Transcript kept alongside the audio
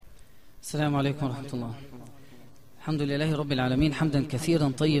السلام عليكم ورحمة الله. الحمد لله رب العالمين، حمدا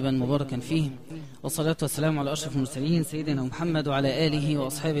كثيرا طيبا مباركا فيه، والصلاة والسلام على أشرف المرسلين سيدنا محمد وعلى آله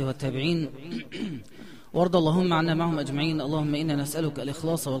وأصحابه والتابعين، وارض اللهم عنا معهم أجمعين. اللهم إنا نسألك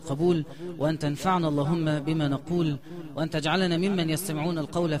الإخلاص والقبول، وأن تنفعنا اللهم بما نقول، وأن تجعلنا ممن يستمعون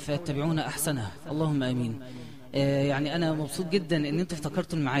القول فيتبعون أحسنه، اللهم آمين. يعني أنا مبسوط جدا إن أنتوا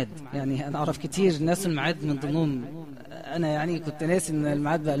افتكرتوا الميعاد. يعني أنا أعرف كتير ناس الميعاد من ضمنهم، أنا يعني كنت ناسي إن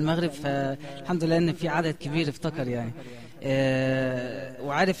الميعاد بقى المغرب، فالحمد لله إن في عدد كبير افتكر يعني.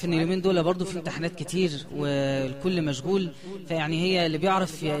 وعارف إن اليومين دول برضو في امتحانات كتير والكل مشغول، فيعني هي اللي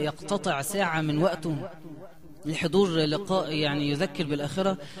بيعرف يقتطع ساعة من وقته لحضور لقاء يعني يذكر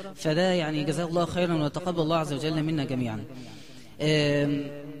بالآخرة، فده يعني جزاه الله خيرا وتقبل الله عز وجل منا جميعا.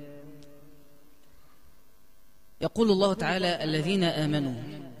 يقول الله تعالى: الذين آمنوا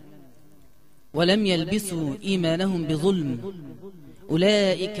ولم يلبسوا إيمانهم بظلم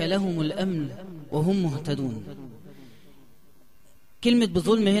أولئك لهم الأمن وهم مهتدون. كلمة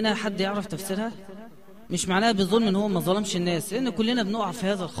بظلم هنا حد يعرف تفسيرها؟ مش معناها بظلم ان هو ما ظلمش الناس، لان كلنا بنقع في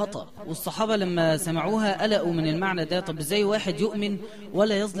هذا الخطأ، والصحابة لما سمعوها قلقوا من المعنى ده. طب ازاي واحد يؤمن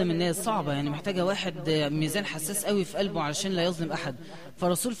ولا يظلم الناس؟ صعبة، يعني محتاجة واحد ميزان حساس قوي في قلبه علشان لا يظلم احد.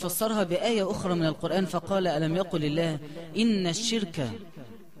 فالرسول فسرها بآية اخرى من القرآن فقال: ألم يقل الله إن الشرك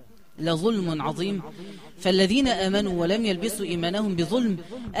لظلم عظيم. فالذين آمنوا ولم يلبسوا إيمانهم بظلم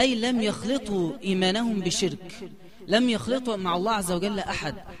أي لم يخلطوا إيمانهم بشرك، لم يخلطوا مع الله عز وجل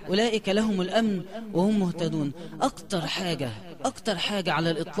أحد، أولئك لهم الأمن وهم مهتدون. أكتر حاجة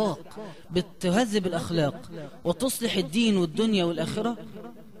على الإطلاق بتهذب الأخلاق وتصلح الدين والدنيا والآخرة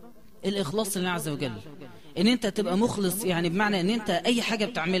الإخلاص لله عز وجل. ان انت تبقى مخلص، يعني بمعنى ان انت اي حاجة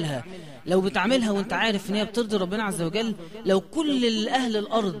بتعملها لو بتعملها وانت عارف ان هي بترضي ربنا عز وجل، لو كل اهل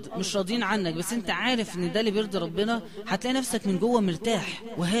الارض مش راضيين عنك بس انت عارف ان ده اللي بيرضي ربنا، هتلاقي نفسك من جوه مرتاح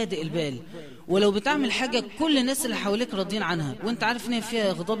وهادئ البال. ولو بتعمل حاجة كل الناس اللي حواليك راضيين عنها وانت عارف ان هي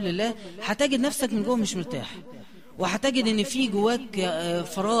فيها غضب لله، هتجد نفسك من جوه مش مرتاح، وهتجد ان في جواك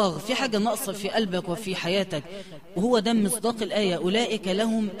فراغ، في حاجة ناقصة في قلبك وفي حياتك. وهو ده مصداق الآية: أولئك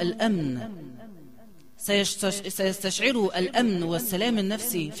لهم الأمن. سيستشعروا الأمن والسلام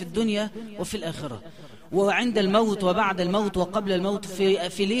النفسي في الدنيا وفي الآخرة، وعند الموت وبعد الموت وقبل الموت،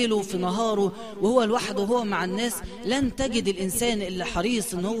 في ليله وفي نهاره، وهو لوحده وهو مع الناس. لن تجد الإنسان اللي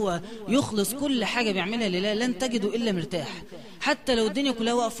حريص ان هو يخلص كل حاجة بيعملها لله، لن تجده إلا مرتاح، حتى لو الدنيا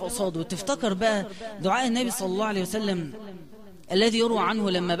كلها واقفة قصاده. تفتكر بقى دعاء النبي صلى الله عليه وسلم الذي يروى عنه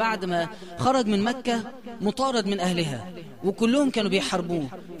لما بعد ما خرج من مكة مطارد من أهلها وكلهم كانوا بيحاربوه،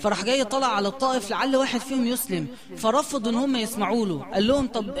 فراح جاي طلع على الطائف لعل واحد فيهم يسلم، فرفضوا ان هم يسمعوا له. قال لهم: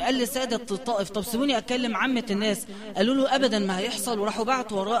 طب قال لسادة الطائف: طب سيبوني أكلم عامة الناس. قالوا له: أبدا ما هيحصل. وراحوا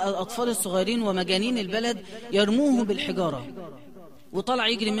بعتوا وراء الأطفال الصغيرين ومجانين البلد يرموه بالحجارة، وطلع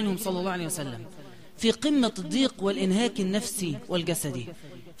يجري منهم صلى الله عليه وسلم في قمة الضيق والإنهاك النفسي والجسدي.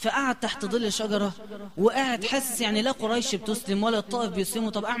 فقعد تحت ظل شجرة وقعد حاسس يعني لا قريش بتسلم ولا الطائف بيسلموا،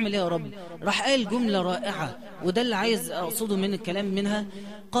 طب أعمل إيه يا رب؟ راح قال جملة رائعة، وده اللي عايز أقصده من الكلام منها.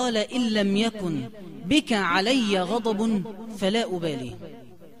 قال: إن لم يكن بك علي غضب فلا أبالي.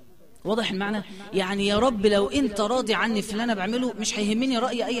 واضح المعنى؟ يعني يا رب لو انت راضي عني في اللي انا بعمله، مش هيهمني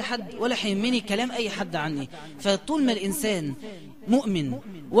رأي اي حد ولا هيهمني كلام اي حد عني. فطول ما الانسان مؤمن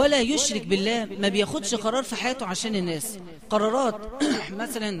ولا يشرك بالله ما بياخدش قرار في حياته عشان الناس. قرارات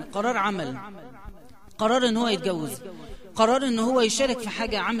مثلا قرار عمل، قرار ان هو يتجوز، قرار ان هو يشارك في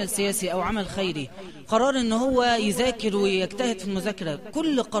حاجة عمل سياسي او عمل خيري، قرار ان هو يذاكر ويجتهد في المذاكرة،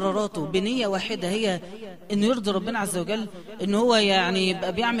 كل قراراته بنية واحدة هي انه يرضي ربنا عز وجل، ان هو يعني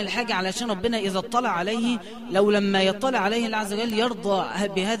يبقى بيعمل حاجة علشان ربنا اذا اطلع عليه، لو لما يطلع عليه الله عز وجل يرضى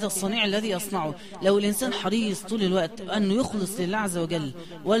بهذا الصنيع الذي يصنعه. لو الانسان حريص طول الوقت انه يخلص لله عز وجل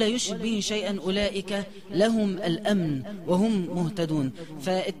ولا يشرك به شيئا، اولئك لهم الامن وهم مهتدون.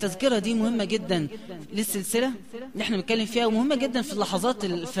 فالتذكرة دي مهمة جدا للسلسلة اللي احنا بنتكلم فيها، ومهمة جدا في اللحظات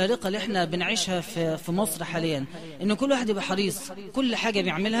الفارقة اللي احنا بنعيشها في مصر حاليا، ان كل واحد يبقى حريص كل حاجة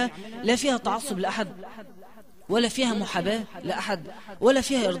بيعملها لا فيها تعصب لأحد ولا فيها محاباة لأحد ولا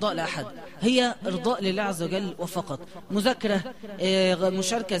فيها إرضاء لأحد، هي إرضاء لله عز وجل وفقط. مذاكرة،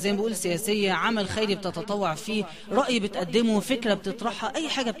 مشاركة زي ما بقول سياسية، عمل خيري بتتطوع فيه، رأي بتقدمه، فكرة بتطرحها، أي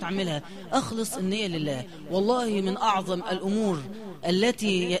حاجة بتعملها أخلص النية لله. والله من أعظم الأمور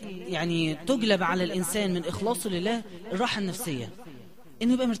التي يعني تجلب على الإنسان من إخلاصه لله الراحة النفسية،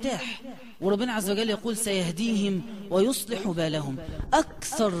 إنه يبقى مرتاح. وربنا عز وجل يقول: سيهديهم ويصلح بالهم.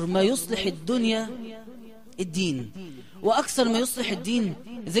 أكثر ما يصلح الدنيا الدين، وأكثر ما يصلح الدين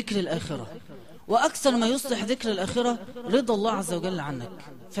ذكر الآخرة، وأكثر ما يصلح ذكر الآخرة رضا الله عز وجل عنك.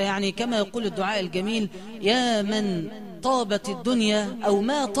 فيعني كما يقول الدعاء الجميل: يا من طابت الدنيا أو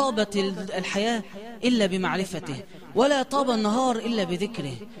ما طابت الحياة إلا بمعرفته، ولا طاب النهار إلا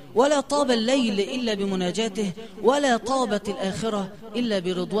بذكره، ولا طاب الليل إلا بمناجاته، ولا طابت الآخرة إلا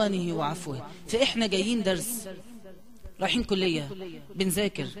برضوانه وعفوه. فإحنا جايين درس، رايحين كلية،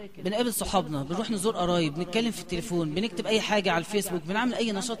 بنذاكر، بنقابل صحابنا، بنروح نزور قرايب، بنتكلم في التليفون، بنكتب أي حاجة على الفيسبوك، بنعمل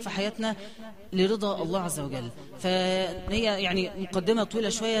أي نشاط في حياتنا لرضا الله عز وجل. فهي يعني مقدمة طويلة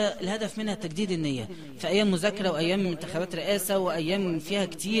شوية، الهدف منها تجديد النية في أيام مذاكرة وأيام انتخابات رئاسة وأيام فيها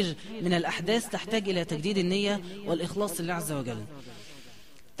كتير من الأحداث تحتاج إلى تجديد النية والإخلاص لله عز وجل.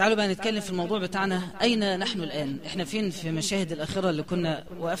 تعالوا بقى نتكلم في الموضوع بتاعنا. أين نحن الآن؟ إحنا فين في مشاهد الآخرة اللي كنا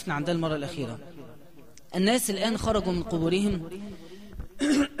وقفنا عندها المرة الأخيرة؟ الناس الآن خرجوا من قبورهم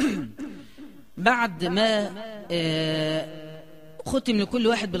بعد ما ختم لكل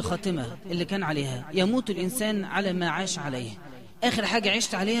واحد بالخاتمة اللي كان عليها. يموت الإنسان على ما عاش عليه، آخر حاجة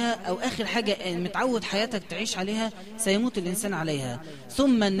عشت عليها أو آخر حاجة متعود حياتك تعيش عليها سيموت الإنسان عليها.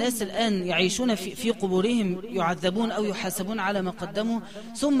 ثم الناس الآن يعيشون في قبورهم، يعذبون أو يحاسبون على ما قدموا،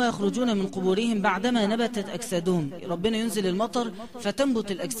 ثم يخرجون من قبورهم بعدما نبتت أجسادهم. ربنا ينزل المطر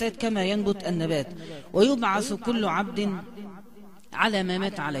فتنبت الأجساد كما ينبت النبات، ويبعث كل عبد على ما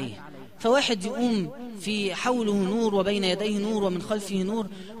مات عليه. فواحد يقوم في حوله نور وبين يديه نور ومن خلفه نور،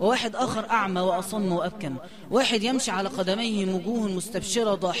 وواحد آخر أعمى وأصم وأبكم. واحد يمشي على قدميه وجوه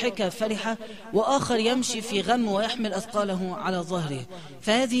مستبشرة ضاحكة فرحة، وآخر يمشي في غم ويحمل أثقاله على ظهره.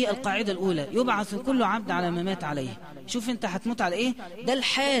 فهذه القاعدة الأولى، يبعث كل عبد على ما مات عليه. شوف انت هتموت على ايه، ده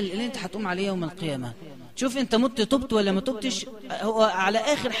الحال اللي انت هتقوم عليه يوم القيامة. شوف انت مت تبت ولا ما تبتش، هو على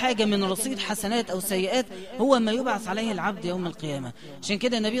آخر حاجة من رصيد حسنات أو سيئات هو ما يبعث عليه العبد يوم القيامة. عشان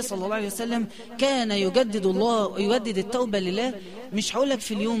كده النبي صلى الله عليه وسلم كان يجدد التوبة لله. مش هقولك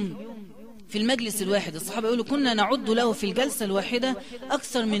في اليوم، في المجلس الواحد. الصحابة يقولوا كنا نعد له في الجلسة الواحدة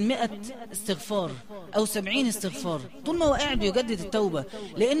أكثر من 100 استغفار أو 70 استغفار، طول ما هو قاعد يجدد التوبة.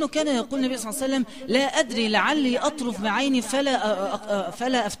 لأنه كان يقول النبي صلى الله عليه وسلم لا أدري لعلي أطرف بعيني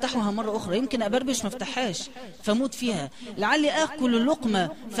فلا أفتحها مرة أخرى، يمكن أبربش ما افتحهاش فموت فيها. لعلي أكل اللقمة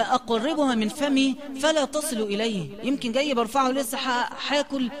فأقربها من فمي فلا تصل إليه، يمكن جاي برفعه لسه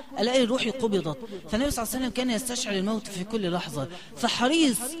حاكل ألاقي روحي قبضت. فالنبي صلى الله عليه وسلم كان يستشعر الموت في كل لحظة،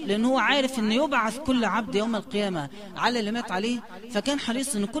 فحريص لأنه هو عارف أن يبعث كل عبد يوم القيامة على اللي مات عليه، فكان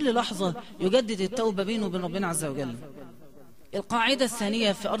حريص أن كل لحظة يجدد التوبة بينه وبين ربنا عز وجل. القاعدة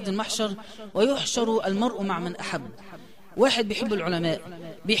الثانية في أرض المحشر، ويحشر المرء مع من أحب. واحد بيحب العلماء،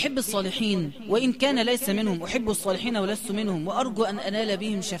 بيحب الصالحين وإن كان ليس منهم، أحب الصالحين ولست منهم وأرجو أن أنال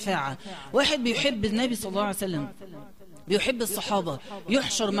بهم شفاعة. واحد بيحب النبي صلى الله عليه وسلم، بيحب الصحابة،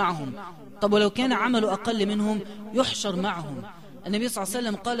 يحشر معهم. طب ولو كان عمله أقل منهم يحشر معهم. النبي صلى الله عليه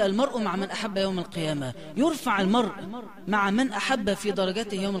وسلم قال المرء مع من أحب يوم القيامة. يرفع المرء مع من أحب في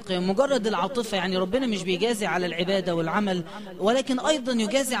درجته يوم القيامة. مجرد العاطفة، يعني ربنا مش بيجازي على العبادة والعمل، ولكن أيضا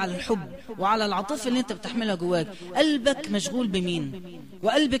يجازي على الحب وعلى العاطفة اللي انت بتحملها جواك. قلبك مشغول بمين،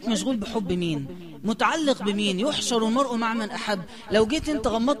 وقلبك مشغول بحب مين، متعلق بمين. يحشر المرء مع من أحب. لو جيت انت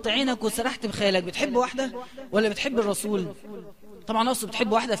غمضت عينك وسرحت بخيالك، بتحب واحدة ولا بتحب الرسول؟ طبعا أصلا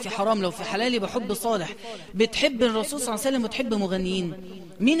بتحب واحدة في حرام، لو في حلالي بحب صالح. بتحب الرسول صلى الله عليه وسلم وتحب مغنيين.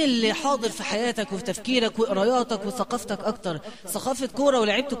 مين اللي حاضر في حياتك وفي تفكيرك وقراياتك وثقافتك أكتر؟ ثقافة كورة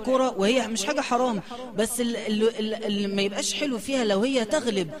ولعبة الكورة، وهي مش حاجة حرام، بس اللي ما يبقاش حلو فيها لو هي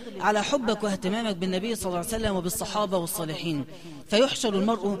تغلب على حبك واهتمامك بالنبي صلى الله عليه وسلم وبالصحابة والصالحين. فيحشر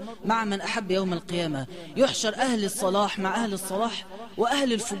المرء مع من أحب يوم القيامة. يحشر أهل الصلاح مع أهل الصلاح،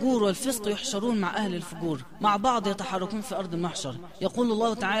 وأهل الفجور والفسق يحشرون مع أهل الفجور، مع بعض يتحركون في أرض المحشر. يقول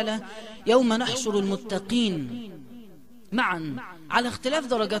الله تعالى يوم نحشر المتقين معا على اختلاف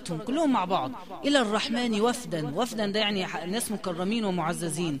درجاتهم كلهم مع بعض إلى الرحمن وفدا. وفدا ده يعني ناس مكرمين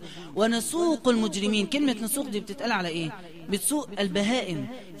ومعززين. ونسوق المجرمين، كلمة نسوق دي بتتقال على إيه؟ بتسوق البهائم.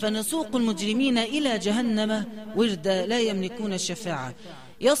 فنسوق المجرمين إلى جهنم وردا لا يملكون الشفاعة.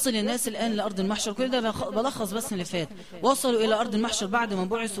 يصل الناس الآن لأرض المحشر. كل ده بلخص بس اللي فات. وصلوا إلى أرض المحشر بعد ما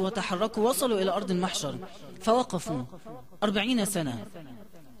بعثوا وتحركوا، وصلوا إلى أرض المحشر فوقفوا 40 سنة.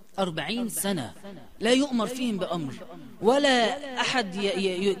 40 سنة لا يؤمر فيهم بأمر، ولا أحد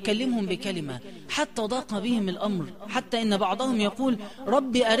يكلمهم بكلمة، حتى ضاق بهم الأمر، حتى إن بعضهم يقول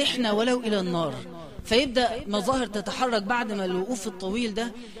رب أرحنا ولو إلى النار. فيبدأ مظاهر تتحرك بعد ما الوقوف الطويل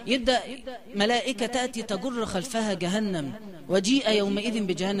ده. يبدأ ملائكة تأتي تجر خلفها جهنم، وجيء يومئذ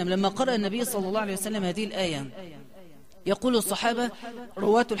بجهنم. لما قرأ النبي صلى الله عليه وسلم هذه الآية، يقول الصحابة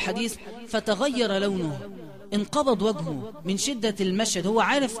رواة الحديث فتغير لونه انقبض وجهه من شدة المشهد، هو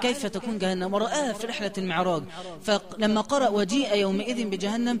عارف كيف تكون جهنم ورآها في رحلة المعراج. فلما قرأ وجيء يومئذ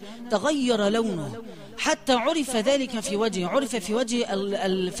بجهنم تغير لونه حتى عرف ذلك في وجهه، عرف في وجهه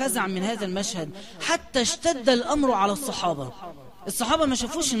الفزع من هذا المشهد، حتى اشتد الأمر على الصحابة. الصحابة ما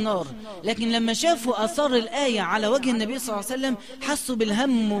شافوش النار، لكن لما شافوا أثار الآية على وجه النبي صلى الله عليه وسلم حسوا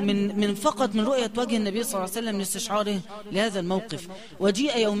بالهم من فقط من رؤية وجه النبي صلى الله عليه وسلم لاستشعاره لهذا الموقف.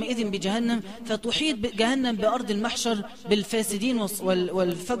 وجيء يومئذ بجهنم فتحيط جهنم بأرض المحشر بالفاسدين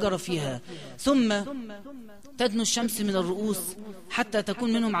والفجر فيها، ثم تدنو الشمس من الرؤوس حتى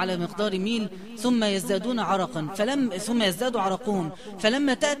تكون منهم على مقدار ميل، ثم يزدادون عرقا ثم يزداد عرقهم،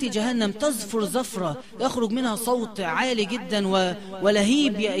 فلما تأتي جهنم تزفر زفرة يخرج منها صوت عالي جدا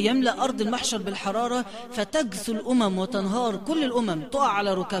ولهيب يملأ أرض المحشر بالحرارة، فتجثو الأمم وتنهار كل الأمم، تقع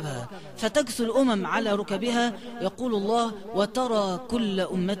على ركبها، فتجثو الأمم على ركبها. يقول الله: وترى كل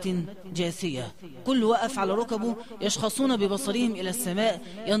أمة جاثية، كل وقف على ركبه، يشخصون ببصرهم إلى السماء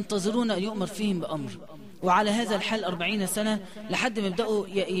ينتظرون أن يؤمر فيهم بأمر. وعلى هذا الحال 40 سنة لحد ما يبدأوا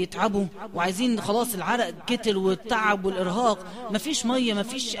يتعبوا وعايزين خلاص، العرق كتر والتعب والإرهاق، مفيش مية،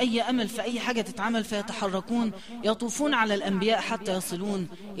 مفيش أي أمل في أي حاجة تتعمل، فيتحركون يطوفون على الأنبياء حتى يصلون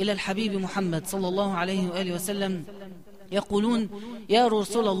إلى الحبيب محمد صلى الله عليه وآله وسلم، يقولون: يا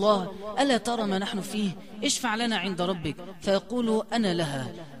رسول الله ألا ترى ما نحن فيه؟ اشفع لنا عند ربك. فيقول: أنا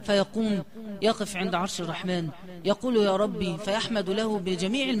لها. فيقوم يقف عند عرش الرحمن يقول: يا ربي، فيحمد له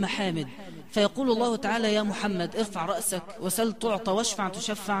بجميع المحامد. فيقول الله تعالى: يا محمد ارفع رأسك وسل تعطى واشفع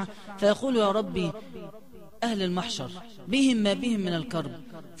تشفع. فيقول: يا ربي، أهل المحشر بهم ما بهم من الكرب.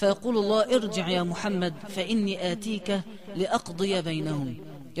 فيقول الله: ارجع يا محمد فإني آتيك لأقضي بينهم.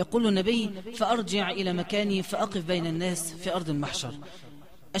 يقول النبي: فأرجع إلى مكاني فأقف بين الناس في أرض المحشر.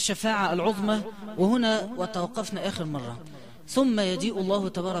 الشفاعة العظمى. وهنا وتوقفنا آخر مرة. ثم يجيء الله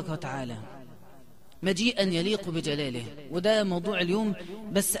تبارك وتعالى مجيئا يليق بجلاله، وده موضوع اليوم.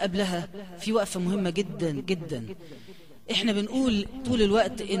 بس قبلها في وقفة مهمة جدا جدا. احنا بنقول طول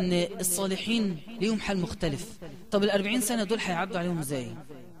الوقت ان الصالحين ليهم حال مختلف. طب 40 سنة دول هيعدوا عليهم ازاي؟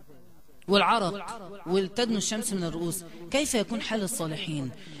 والعرق وتدنو الشمس من الرؤوس، كيف يكون حال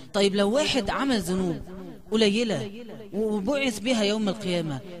الصالحين؟ طيب لو واحد عمل ذنوب قليلة وبعث بها يوم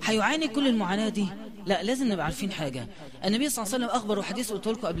القيامة، هيعاني كل المعاناة دي؟ لا، لازم نبقى عارفين حاجة. النبي صلى الله عليه وسلم أخبر، وحديث قلت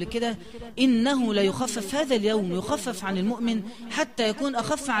لكم قبل كده: إنه لا يخفف هذا اليوم، يخفف عن المؤمن حتى يكون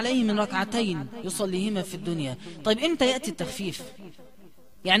أخف عليه من ركعتين يصليهما في الدنيا. طيب إمتى يأتي التخفيف؟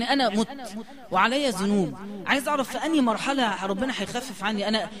 يعني أنا مت وعلي ذنوب، عايز أعرف في أنهي مرحلة ربنا هيخفف عني.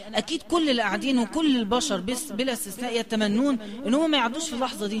 أنا أكيد كل اللي قاعدين وكل البشر بلا استثناء يتمنون إن هم ما يعدوش في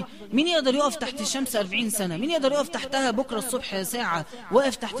اللحظة دي. مين يقدر يقف تحت الشمس 40 سنة؟ مين يقدر يقف تحتها بكرة الصبح ساعة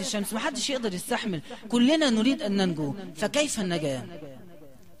واقف تحت الشمس؟ ما حدش يقدر يستحمل. كلنا نريد أن ننجو، فكيف النجاة؟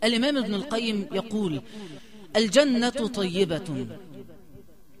 الإمام ابن القيم يقول: الجنة طيبة،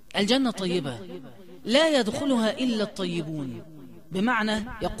 الجنة طيبة لا يدخلها إلا الطيبون. بمعنى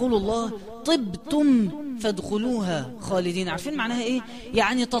يقول الله: طبتم فادخلوها خالدين. عارفين معناها ايه؟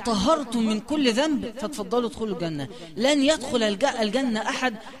 يعني تطهرتم من كل ذنب فتفضلوا ادخلوا الجنة. لن يدخل الجنة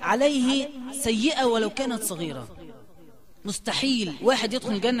أحد عليه سيئة ولو كانت صغيرة. مستحيل واحد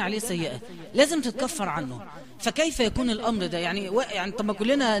يدخل الجنة عليه سيئة، لازم تتكفر عنه. فكيف يكون الأمر ده؟ يعني طب ما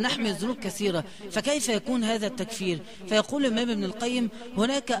كلنا نحمل ذنوب كثيرة، فكيف يكون هذا التكفير؟ فيقول الإمام ابن القيم: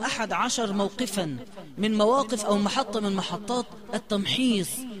 هناك 11 موقفا من مواقف أو محطة من محطات التمحيص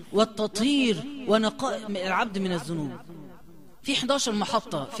والتطهير ونقاء العبد من الذنوب. في 11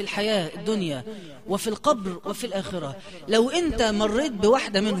 محطة في الحياة الدنيا وفي القبر وفي الآخرة. لو أنت مريت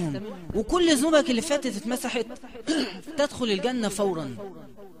بواحدة منهم وكل ذنوبك اللي فاتت اتمسحت تدخل الجنة فورا.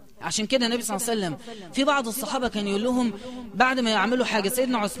 عشان كده النبي صلى الله عليه وسلم في بعض الصحابة كان يقول لهم بعد ما يعملوا حاجة،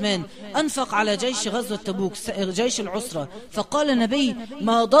 سيدنا عثمان أنفق على جيش غزوة تبوك، جيش العسرة، فقال النبي: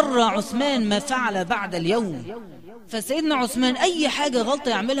 ما ضر عثمان ما فعل بعد اليوم. فسيدنا عثمان أي حاجة غلطة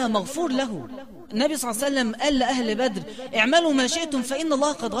يعملها مغفور له. النبي صلى الله عليه وسلم قال لأهل بدر: اعملوا ما شئتم فإن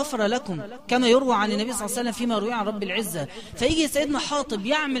الله قد غفر لكم، كما يروى عن النبي صلى الله عليه وسلم فيما روي عن رب العزة. فيجي سيدنا حاطب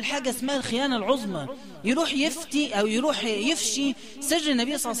يعمل حاجة اسمها الخيانة العظمى، يروح يفتي أو يروح يفشي سر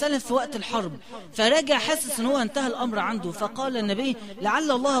النبي صلى الله عليه وسلم في وقت الحرب، فراجع حاسس ان هو انتهى الأمر عنده. فقال النبي: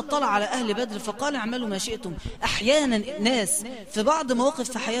 لعل الله اطلع على أهل بدر فقال اعملوا ما شئتم. أحيانا ناس في بعض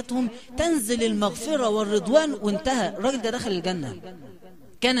مواقف في حياتهم تنزل المغفرة والرضوان وانتهى، الراجل ده دخل الجنة.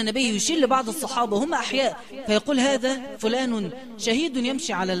 كان النبي يشير لبعض الصحابة هم أحياء فيقول: هذا فلان شهيد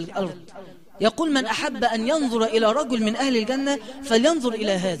يمشي على الأرض. يقول: من أحب أن ينظر إلى رجل من أهل الجنة فلينظر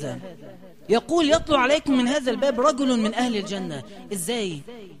إلى هذا. يقول: يطلع عليكم من هذا الباب رجل من أهل الجنة. إزاي؟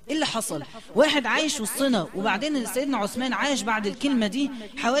 إيه اللي حصل؟ واحد عايش وسطنا، وبعدين سيدنا عثمان عايش بعد الكلمة دي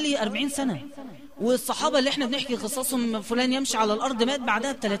حوالي 40 سنة، والصحابة اللي احنا بنحكي قصصهم فلان يمشي على الأرض مات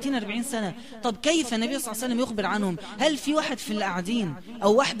بعدها ب30-40 سنة. طب كيف النبي صلى الله عليه وسلم يخبر عنهم؟ هل في واحد في اللي قاعدين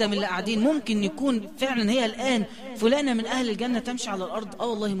أو واحدة من اللي قاعدين ممكن يكون فعلا هي الآن فلانة من أهل الجنة تمشي على الأرض؟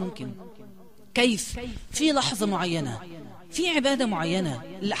 والله ممكن. كيف؟ في لحظة معينة، في عبادة معينة،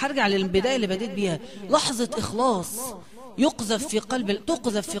 اللي هرجع للبداية اللي بديت بيها، لحظة إخلاص تقذف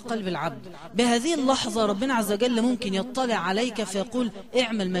في قلب العبد. بهذه اللحظة ربنا عز وجل ممكن يطلع عليك فيقول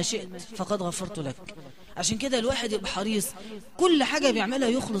اعمل ما شئت فقد غفرت لك. عشان كده الواحد يبقى حريص كل حاجة بيعملها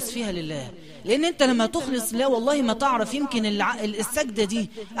يخلص فيها لله، لأن أنت لما تخلص لا والله ما تعرف. يمكن السجدة دي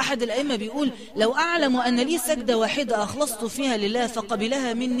أحد الأئمة بيقول لو أعلم أن لي سجدة واحدة أخلصت فيها لله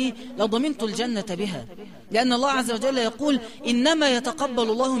فقبلها مني لضمنت الجنة بها، لأن الله عز وجل يقول إنما يتقبل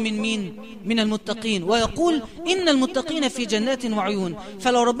الله من مين؟ من المتقين، ويقول إن المتقين في جنات وعيون.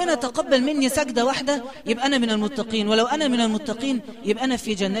 فلو ربنا تقبل مني سجدة واحدة يبقى أنا من المتقين، ولو أنا من المتقين يبقى أنا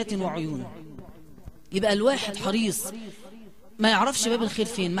في جنات وعيون. يبقى الواحد حريص ما يعرفش باب الخير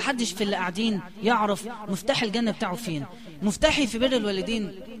فين. ما حدش في اللي قاعدين يعرف مفتاح الجنة بتاعه فين. مفتاحي في بر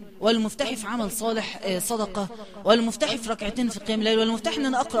الوالدين، ولا مفتاحي في عمل صالح صدقة، ولا مفتاحي في ركعتين في قيام الليل، ولا مفتاحي ان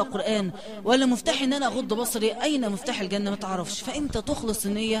انا اقرأ قرآن، ولا مفتاحي ان انا اغض بصري. اين مفتاح الجنة؟ ما تعرفش. فانت تخلص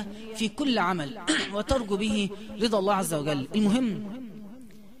النية في كل عمل وترجو به رضا الله عز وجل. المهم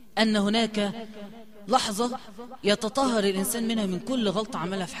ان هناك لحظة يتطهر الانسان منها من كل غلطة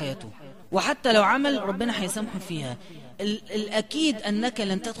عملها في حياته، وحتى لو عمل ربنا هيسامحه فيها. الأكيد أنك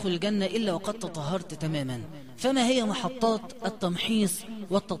لن تدخل الجنة إلا وقد تطهرت تماما. فما هي محطات التمحيص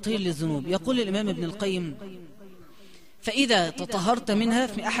والتطهير للذنوب؟ يقول الإمام ابن القيم فإذا تطهرت منها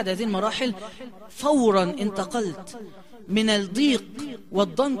في أحد هذه المراحل فورا انتقلت من الضيق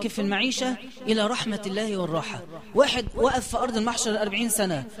والضنك في المعيشة إلى رحمة الله والراحة. واحد وقف في أرض المحشر 40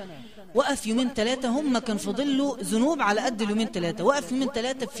 سنة، وقف يومين 3، هم كان فضل له ذنوب على قد اليومين 3، وقف يومين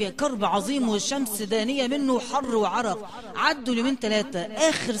 3 في كرب عظيم والشمس دانية منه حر وعرق. عدوا اليومين 3،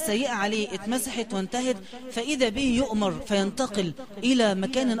 آخر سيئة عليه اتمسحت وانتهت، فإذا به يؤمر فينتقل إلى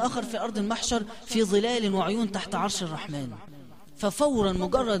مكان آخر في أرض المحشر في ظلال وعيون تحت عرش الرحمن. ففورا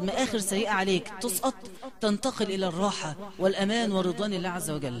مجرد ما آخر سيئة عليك تسقط تنتقل إلى الراحة والأمان ورضوان الله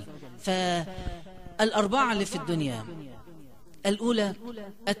عز وجل. فالأربعة اللي في الدنيا: الأولى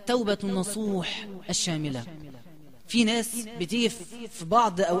التوبة النصوح الشاملة. في ناس بتيجي في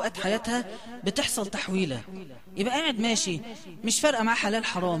بعض أوقات حياتها بتحصل تحويلة، يبقى قاعد ماشي مش فارقة معاه حلال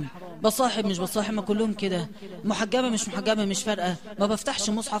حرام، بصاحب مش بصاحب، ما كلهم كده، محجبة مش محجبة مش فارقة، ما بفتحش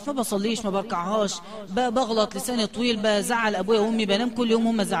مصحف، ما بصليش، ما بركعهاش، بغلط، لساني طويل، بزعل أبويا وأمي، بنام كل يوم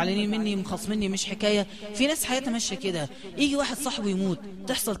هم زعلانين مني مخاصميني، مش حكاية. في ناس حياتها ماشية كده، يجي واحد صاحبه يموت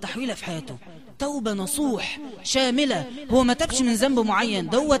تحصل تحويلة في حياته. توبة نصوح شاملة، هو ما تبش من ذنب معين،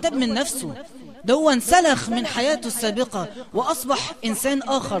 ده هو تب من نفسه، ده هو انسلخ من حياته السابقة وأصبح إنسان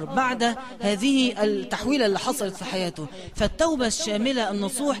آخر بعد هذه التحويلة اللي حصلت في حياته. فالتوبة الشاملة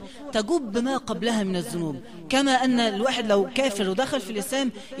النصوح تجب ما قبلها من الذنوب، كما أن الواحد لو كافر ودخل في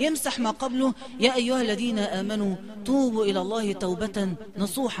الإسلام يمسح ما قبله. يا أيها الذين آمنوا توبوا إلى الله توبة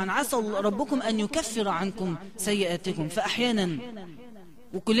نصوحا عسى ربكم أن يكفر عنكم سيئاتكم. فأحيانا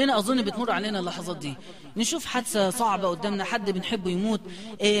وكلنا أظن بتمر علينا اللحظات دي، نشوف حادثة صعبة قدامنا، حد بنحبه يموت،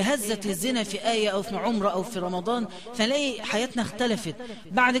 هزت للزنا في آية أو في عمرة أو في رمضان، فنلاقي حياتنا اختلفت.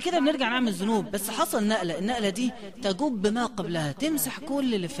 بعد كده بنرجع نعمل ذنوب، بس حصل نقلة، النقلة دي تجب ما قبلها، تمسح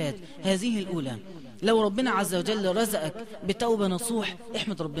كل اللي فات. هذه الأولى. لو ربنا عز وجل رزقك بتوبة نصوح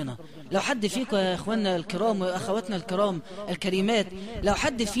احمد ربنا. لو حد فيكم يا اخواننا الكرام واخواتنا الكرام الكريمات، لو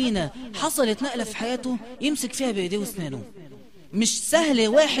حد فينا حصلت نقلة في حياته يمسك فيها بإيديه واسنانه. مش سهل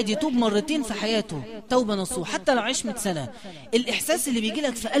واحد يتوب مرتين في حياته توبة نصوح، حتى لو عاش 100 سنة. الإحساس اللي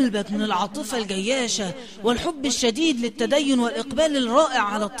بيجيلك في قلبك من العاطفة الجياشة والحب الشديد للتدين والإقبال الرائع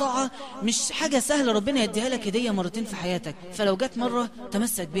على الطاعة مش حاجة سهلة ربنا يديها لك هدية مرتين في حياتك. فلو جت مرة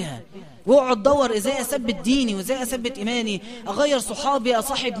تمسك بها، واقعد دور ازاي اثبت ديني وازاي اثبت ايماني، اغير صحابي،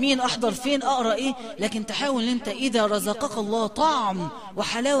 اصاحب مين، احضر فين، اقرا ايه. لكن تحاول انت اذا رزقك الله طعم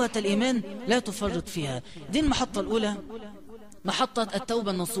وحلاوة الايمان لا تفرط فيها. دي المحطة الاولى، محطة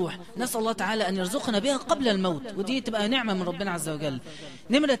التوبة النصوح، نسأل الله تعالى أن يرزقنا بها قبل الموت، ودي تبقى نعمة من ربنا عز وجل.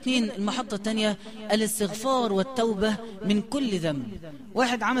 نمرة 2 المحطة الثانية الاستغفار والتوبة من كل ذنب.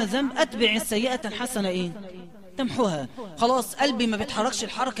 واحد عمل ذنب، أتبع السيئة الحسنة إيه؟ تمحوها. خلاص قلبي ما بيتحركش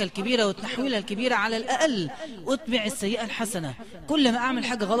الحركة الكبيرة والتحويلة الكبيرة، على الأقل أتبع السيئة الحسنة. كل ما أعمل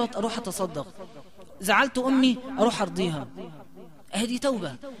حاجة غلط أروح أتصدق، زعلت أمي أروح أرضيها، أهدي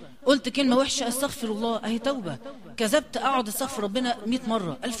توبة. قلت كلمة وحشة أستغفر الله، أهي توبة. كذبت أقعد أستغفر ربنا 100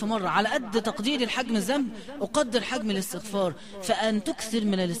 مرة 1000 مرة، على قد تقدير الحجم الذنب أقدر حجم الاستغفار. فأن تكثر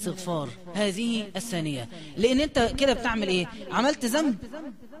من الاستغفار، هذه الثانية. لأن أنت كده بتعمل إيه؟ عملت ذنب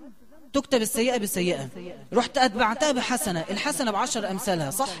تكتب السيئة بسيئة، رحت أتبعتها بحسنة، الحسنة ب10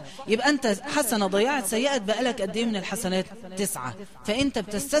 أمثالها، صح؟ يبقى أنت حسنة ضيعت سيئة، بقى لك قد إيه من الحسنات؟ 9. فأنت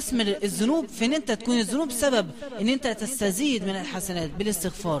بتستثمر الذنوب في أن أنت تكون الذنوب سبب أن أنت تستزيد من الحسنات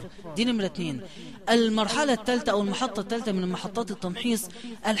بالاستغفار. دي نمرة 2. المرحلة الثالثة أو المحطة الثالثة من محطات التمحيص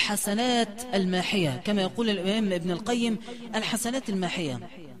الحسنات الماحية، كما يقول الإمام ابن القيم الحسنات الماحية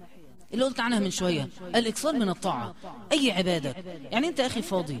اللي قلت عنها من شوية، الإكثار من الطاعة. أي عبادة، يعني أنت أخي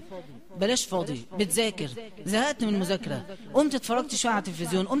فاضي، بلاش فاضي، بتذاكر، زهقت من المذاكرة، قمت اتفرجت شوية على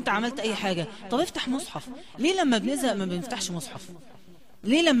التلفزيون، قمت عملت أي حاجة، طب افتح مصحف. ليه لما بنزهق ما بنفتحش مصحف؟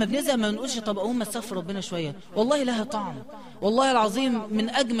 ليه لما بنزهق ما بنقولش طب أقوم استغفر ربنا شوية؟ والله لها طعم، والله العظيم من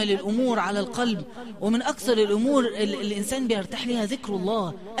أجمل الأمور على القلب، ومن أكثر الأمور الإنسان بيرتاح لها ذكر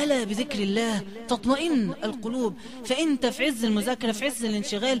الله. ألا بذكر الله تطمئن القلوب. فأنت في عز المذاكرة، في عز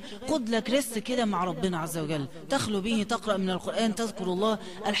الانشغال، خد لك رست كده مع ربنا عز وجل، تخلو به، تقرأ من القرآن، تذكر الله.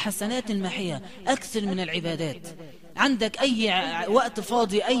 الحسنات الماحية، أكثر من العبادات. عندك أي وقت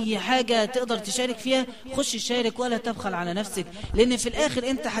فاضي، أي حاجة تقدر تشارك فيها، خش شارك ولا تبخل على نفسك، لأن في الآخر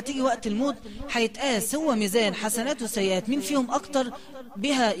أنت هتيجي وقت الموت هيتقاس، هو ميزان حسنات وسيئات، مين فيهم أكتر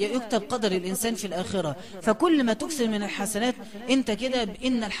بها يكتب قدر الإنسان في الآخرة. فكل ما تكثر من الحسنات أنت كده،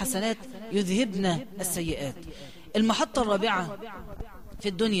 بإن الحسنات يذهبن السيئات. المحطة الرابعة في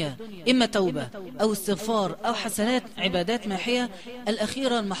الدنيا إما توبة أو استغفار أو حسنات عبادات ماحية.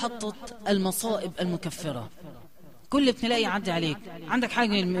 الأخيرة محطة المصائب المكفرة. كل ابتلاء يعدي عليك، عندك حاجة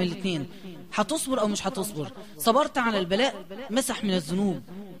من الاثنين، هتصبر أو مش هتصبر. صبرت على البلاء مسح من الذنوب،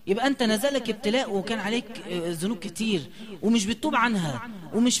 يبقى أنت نزلك ابتلاء وكان عليك ذنوب كتير ومش بتتوب عنها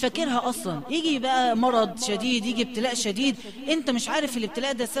ومش فاكرها أصلا. يجي بقى مرض شديد، يجي ابتلاء شديد، أنت مش عارف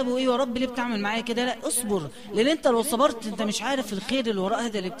الابتلاء ده سببه إيه، يا رب ليه بتعمل معايا كده؟ لا، اصبر، لأن أنت لو صبرت أنت مش عارف الخير اللي وراء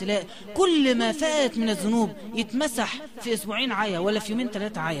هذا الابتلاء. كل ما فات من الذنوب يتمسح في أسبوعين عيا ولا في يومين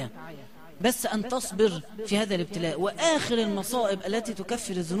 3 عيا، بس أن تصبر في هذا الابتلاء. وآخر المصائب التي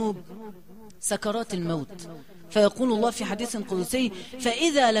تكفر الذنوب سكرات الموت. فيقول الله في حديث قدسي: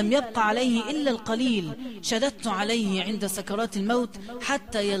 فإذا لم يبق عليه إلا القليل شددت عليه عند سكرات الموت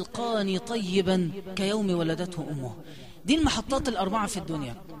حتى يلقاني طيبا كيوم ولدته أمه. دي المحطات الأربعة في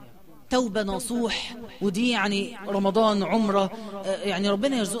الدنيا. توبة نصوح، ودي يعني رمضان، عمرة، يعني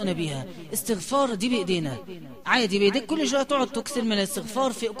ربنا يرزقنا بيها. استغفار دي بإيدينا عادي، بإيديك كل شوية تقعد تكسر من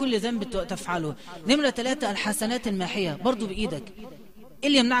الاستغفار في كل ذنب تفعله. نمرة 3 الحسنات الماحية، برضو بإيدك.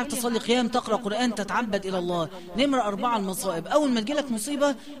 اللي يمنعك تصلي قيام، تقرأ قرآن، تتعبد إلى الله. نمرة 4 المصائب. أول ما تجيلك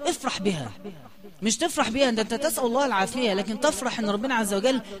مصيبة افرح بها، مش تفرح بها أنت تسأل الله العافية، لكن تفرح أن ربنا عز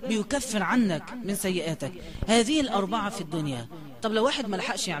وجل بيكفر عنك من سيئاتك. هذه الأربعة في الدنيا. طب لو واحد ما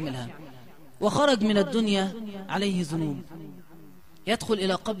لحقش يعملها وخرج من الدنيا عليه ذنوب، يدخل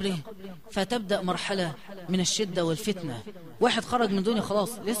إلى قبره فتبدأ مرحلة من الشدة والفتنة. واحد خرج من الدنيا خلاص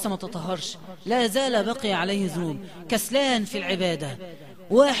لسه ما تطهرش، لا زال بقي عليه ذنوب، كسلان في العبادة.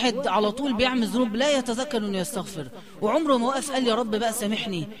 واحد على طول بيعمل ذنوب لا يتذكر انه يستغفر، وعمره ما وقف قال يا رب بقى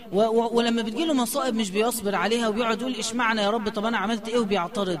سامحني، ولما بتجيله مصائب مش بيصبر عليها وبيقعد يقول اشمعنى يا رب، طب انا عملت ايه،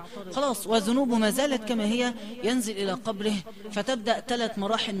 وبيعترض. خلاص وذنوبه ما زالت كما هي. ينزل الى قبره فتبدأ 3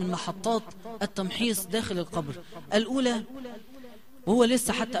 مراحل من محطات التمحيص داخل القبر. الاولى وهو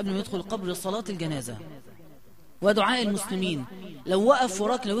لسه حتى قبل ما يدخل القبر صلاة الجنازة ودعاء المسلمين. لو وقف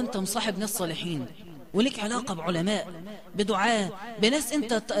وراك، لو انت مصاحب ناس صالحين ولك علاقة بعلماء، بدعاء، بناس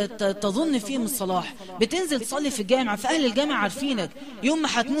انت تظن فيهم الصلاح، بتنزل تصلي في الجامعة، فأهل الجامعة عارفينك. يوم ما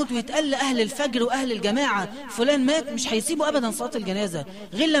هتموت ويتقال أهل الفجر وأهل الجماعة فلان مات، مش هيسيبوا أبدا صلاة الجنازة،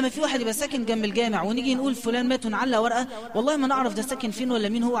 غير لما في واحد يبقى ساكن جنب الجامع ونيجي نقول فلان مات ونعلق ورقة، والله ما نعرف ده ساكن فين ولا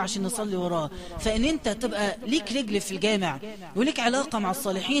مين هو عشان نصلي وراه. فإن انت تبقى ليك رجل في الجامع وليك علاقة مع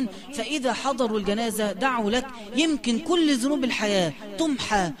الصالحين، فإذا حضروا الجنازة دعوا لك، يمكن كل ذنوب الحياة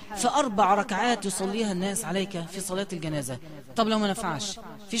تمحى في 4 ركعات يصليها الناس عليك في صلاة الجنازة. طب لو ما نفعش،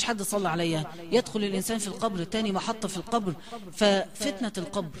 فيش حد صلى عليا، يدخل الإنسان في القبر. تاني محطة في القبر ففتنة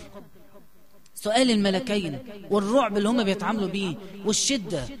القبر، سؤال الملكين والرعب اللي هم بيتعاملوا بيه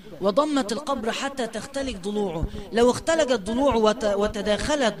والشدة، وضمة القبر حتى تختلق ضلوعه. لو اختلقت ضلوعه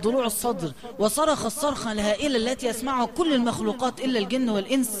وتداخلت ضلوع الصدر وصرخ الصرخة الهائلة التي يسمعها كل المخلوقات إلا الجن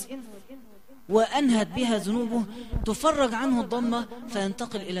والإنس، وأنهت بها ذنوبه، تفرج عنه الضمة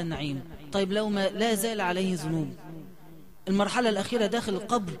فينتقل إلى النعيم. طيب لو ما لا زال عليه ذنوب، المرحلة الأخيرة داخل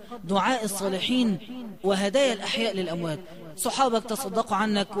القبر دعاء الصالحين وهدايا الأحياء للأموات. صحابك تصدقوا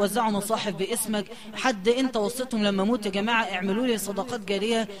عنك، وزعوا مصاحف باسمك، حد انت وصيتهم لما موت يا جماعة اعملوا لي صدقات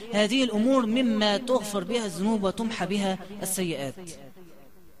جارية. هذه الأمور مما تغفر بها الذنوب وتمحى بها السيئات.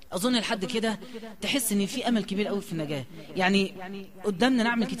 أظن لحد كده تحس إن في أمل كبير قوي في النجاة. يعني قدامنا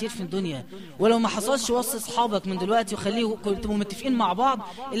نعمل كتير في الدنيا، ولو ما حصلش وصي أصحابك من دلوقتي وخليه كنتوا متفقين مع بعض،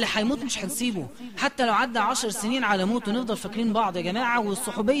 اللي هيموت مش هنسيبه حتى لو عدى 10 سنين على موت، ونفضل فاكرين بعض يا جماعة.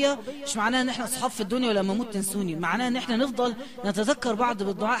 والصحوبية مش معناها إن إحنا أصحاب في الدنيا ولما أموت تنسوني، معناها إن إحنا نفضل نتذكر بعض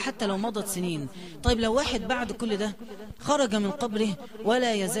بالدعاء حتى لو مضت سنين. طيب لو واحد بعد كل ده خرج من قبره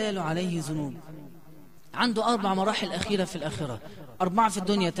ولا يزال عليه ذنوب، عنده 4 مراحل أخيرة في الآخرة، 4 في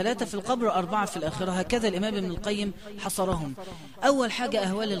الدنيا، 3 في القبر، 4 في الآخرة. هكذا الإمام ابن القيم حصرهم. أول حاجة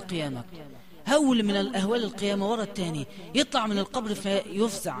أهوال القيامة، هول من الأهوال القيامة ورا التاني. يطلع من القبر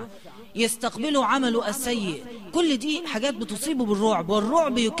فيفزع، يستقبله عمله السيء. كل دي حاجات بتصيبه بالرعب،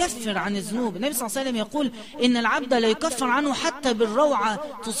 والرعب يكفر عن الذنوب. النبي صلى الله عليه وسلم يقول إن العبد لا يكفر عنه حتى بالروعة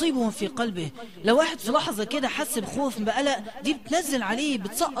تصيبه في قلبه. لو واحد في لحظة كده حس بخوف بقلق، دي بتنزل عليه،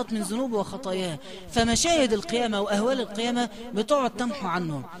 بتسقط من ذنوبه وخطاياه. فمشاهد القيامة وأهوال القيامة بتقعد تمحو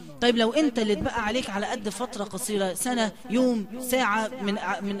عنه. طيب لو أنت اللي اتبقى عليك على قد فترة قصيرة، سنة، يوم، ساعة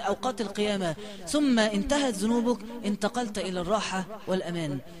من أوقات القيامة، ثم انتهت ذنوبك، انتقلت إلى الراحة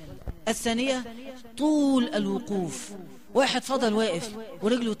والأمان. الثانية طول الوقوف. واحد فضل واقف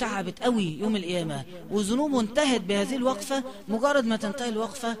ورجله تعبت قوي يوم القيامة وذنوبه انتهت بهذه الوقفة، مجرد ما تنتهي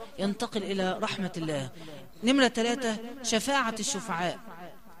الوقفة ينتقل إلى رحمة الله. نمرة 3 شفاعة الشفعاء.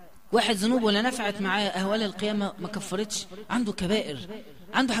 واحد ذنوبه لا نفعت معاه أهوال القيامة، ما كفرتش، عنده كبائر،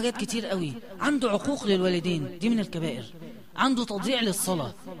 عنده حاجات كتير قوي، عنده عقوق للوالدين، دي من الكبائر، عنده تضييع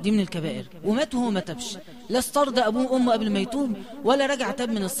للصلاة، دي من الكبائر، ومات وهو ما تبش، لا استرضى أبوه وأمه قبل ما يتوب ولا رجع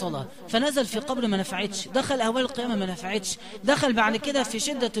تاب من الصلاة، فنزل في قبر ما نفعتش، دخل أهوال القيامة ما نفعتش، دخل بعد كده في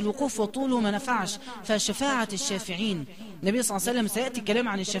شدة الوقوف وطوله ما نفعش. فشفاعة الشافعين، النبي صلى الله عليه وسلم سيأتي الكلام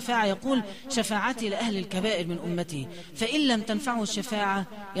عن الشفاعة، يقول شفاعتي لأهل الكبائر من أمتي، فإن لم تنفعه الشفاعة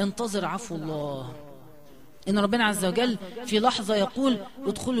ينتظر عفو الله. إن ربنا عز وجل في لحظة يقول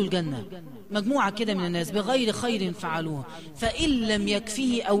ادخلوا الجنة، مجموعة كده من الناس بغير خير فعلوه، فإن لم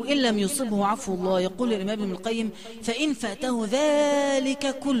يكفيه أو إن لم يصبه عفو الله، يقول الإمام ابن القيم فإن فأته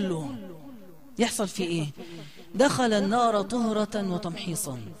ذلك كله يحصل فيه إيه؟ دخل النار طهرة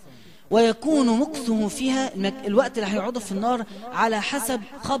وتمحيصا، ويكون مكثه فيها الوقت اللي هيقعده في النار على حسب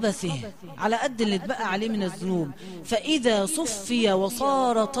خبثه، على قد اللي اتبقى عليه من الذنوب. فإذا صفي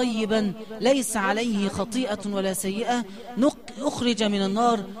وصار طيبا ليس عليه خطيئة ولا سيئة أخرج من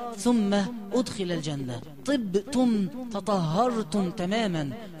النار ثم أدخل الجنة. طبتم تطهرتم تماما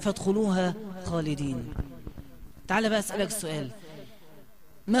فادخلوها خالدين. تعال بقى أسألك السؤال،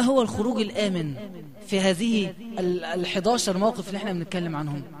 ما هو الخروج الآمن في هذه 11 موقف اللي احنا بنتكلم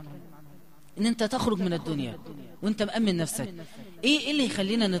عنهم؟ ان انت تخرج من الدنيا وانت مأمن نفسك. ايه اللي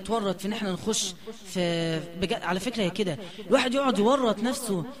يخلينا نتورط في ان احنا نخش في على فكرة هي كده، الواحد يقعد يورط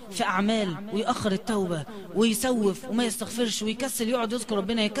نفسه في اعمال ويأخر التوبة ويسوف وما يستغفرش ويكسل يقعد يذكر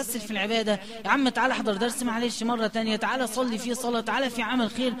ربنا، يكسل في العبادة. يا عم تعالى احضر درس معلش مرة تانية، تعالى صلي فيه صلاة، تعالى في عمل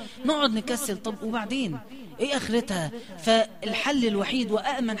خير، نقعد نكسل. طب وبعدين ايه اخرتها؟ فالحل الوحيد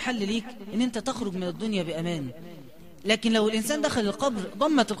وأأمن حل ليك ان انت تخرج من الدنيا بأمان. لكن لو الإنسان دخل القبر،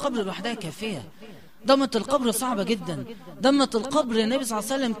 ضمة القبر لوحدها كافية. ضمة القبر صعبة جدا. ضمة القبر النبي صلى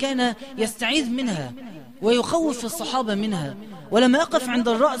الله عليه وسلم كان يستعيذ منها ويخوف الصحابة منها، ولما يقف عند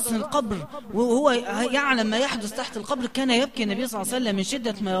الرأس القبر وهو يعلم ما يحدث تحت القبر كان يبكي النبي صلى الله عليه وسلم من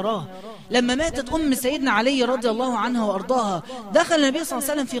شدة ما يراه. لما ماتت أم سيدنا علي رضي الله عنها وأرضاها، دخل النبي صلى الله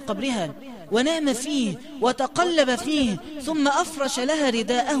عليه وسلم في قبرها ونام فيه وتقلب فيه، ثم أفرش لها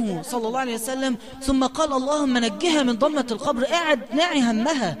رداءه صلى الله عليه وسلم، ثم قال اللهم نجها من ضمة القبر. قاعد ناعي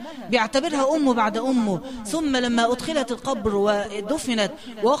همها، بيعتبرها أمه بعد أمه. ثم لما أدخلت القبر ودفنت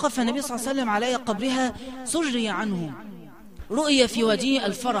ووقف النبي صلى الله عليه وسلم على قبرها سري عنه، رؤية في وجهه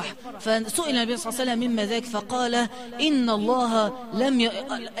الفرح، فسئل النبي صلى الله عليه وسلم مما ذاك فقال إن الله لم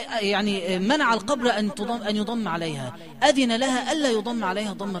يعني منع القبر أن يضم عليها، أذن لها ألا يضم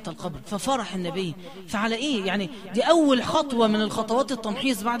عليها ضمة القبر، ففرح النبي. فعلى إيه؟ يعني دي أول خطوة من الخطوات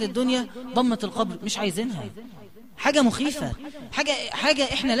التمحيص بعد الدنيا، ضمة القبر مش عايزينها، حاجة مخيفة، حاجة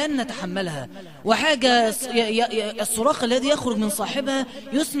إحنا لن نتحملها، وحاجة الصراخ الذي يخرج من صاحبها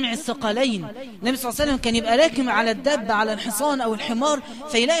يسمع الثقلين. النبي صلى الله عليه وسلم كان يبقى راكب على الدب على الحصان أو الحمار،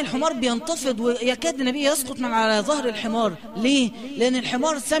 فيلاقي الحمار بينتفض ويكاد النبي يسقط من على ظهر الحمار. ليه؟ لأن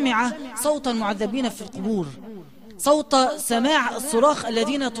الحمار سمع صوت المعذبين في القبور، صوت سماع الصراخ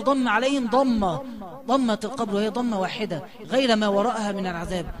الذين تضم عليهم ضمة القبر، وهي ضمة واحدة غير ما وراءها من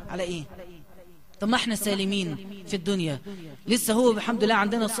العذاب. على إيه؟ طب ما احنا سالمين في الدنيا، لسه هو بحمد الله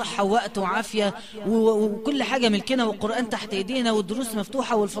عندنا صحة ووقت وعافية وكل حاجة ملكنا، والقرآن تحت ايدينا والدروس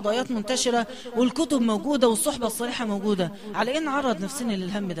مفتوحة والفضائيات منتشرة والكتب موجودة والصحبة الصالحة موجودة. على ان نعرض نفسنا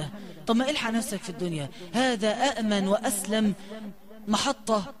للهم ده؟ طب ما الحق نفسك في الدنيا، هذا أأمن وأسلم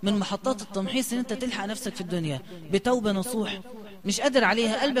محطة من محطات التمحيص ان انت تلحق نفسك في الدنيا بتوبة نصوح، مش قادر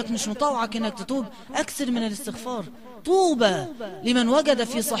عليها، قلبك مش مطوعك انك تتوب، اكثر من الاستغفار. طوبى لمن وجد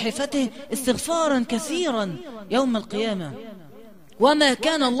في صحيفته استغفارا كثيرا يوم القيامة، وما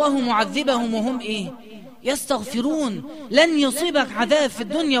كان الله معذبهم وهم ايه؟ يستغفرون. لن يصيبك عذاب في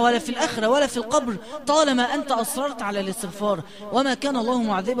الدنيا ولا في الآخرة ولا في القبر طالما أنت أصررت على الاستغفار. وما كان الله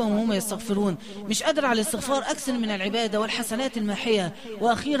معذبهم وهم يستغفرون. مش قادر على الاستغفار، أكثر من العبادة والحسنات الماحية.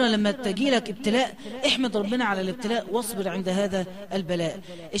 وأخيرا لما تجيلك ابتلاء احمد ربنا على الابتلاء واصبر عند هذا البلاء.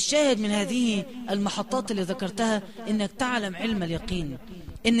 الشاهد من هذه المحطات اللي ذكرتها انك تعلم علم اليقين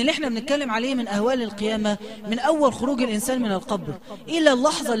ان اللي احنا بنتكلم عليه من اهوال القيامة، من اول خروج الانسان من القبر الى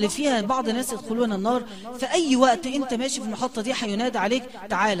اللحظة اللي فيها بعض الناس يدخلون النار، في اي وقت انت ماشي في المحطة دي هينادى عليك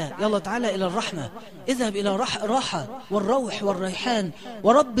تعالى، يلا تعالى الى الرحمة، اذهب الى راحة والروح والريحان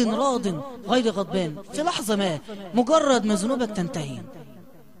ورب راض غير غضبان. في لحظة ما مجرد ما ذنوبك تنتهي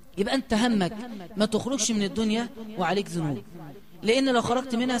يبقى انت همك ما تخرجش من الدنيا وعليك ذنوب، لأن لو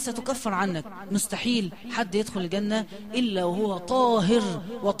خرجت منها ستكفر عنك. مستحيل حد يدخل الجنة إلا وهو طاهر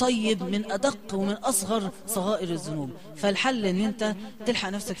وطيب من أدق ومن أصغر صغائر الذنوب. فالحل أن أنت تلحق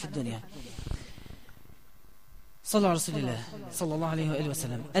نفسك في الدنيا. صلى على رسول الله صلى الله عليه وآله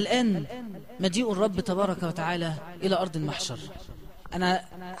وسلم. الآن مجيء الرب تبارك وتعالى إلى أرض المحشر. أنا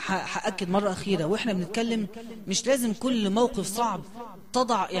هأكد مرة أخيرة وإحنا بنتكلم، مش لازم كل موقف صعب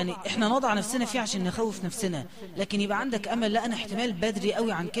يعني إحنا نضع نفسنا فيه عشان نخوف نفسنا، لكن يبقى عندك أمل، لا أنا احتمال بدري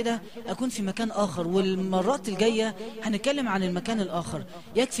قوي عن كده أكون في مكان آخر، والمرات الجاية هنتكلم عن المكان الآخر.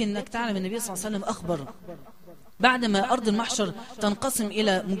 يكفي أنك تعلم النبي صلى الله عليه وسلم أخبر بعدما أرض المحشر تنقسم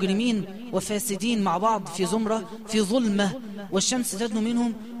إلى مجرمين وفاسدين مع بعض في زمرة في ظلمة والشمس تدنو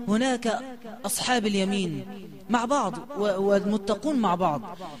منهم، هناك أصحاب اليمين مع بعض والمتقون مع بعض.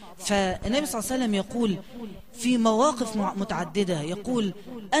 فالنبي صلى الله عليه وسلم يقول في مواقف متعددة، يقول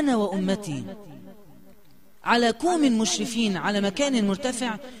أنا وأمتي على كوم مشرفين، على مكان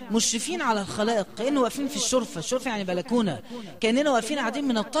مرتفع مشرفين على الخلائق، كأنه واقفين في الشرفة يعني بلكونة، كأننا واقفين قاعدين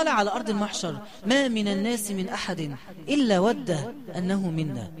من الطلع على أرض المحشر. ما من الناس من أحد إلا وده أنه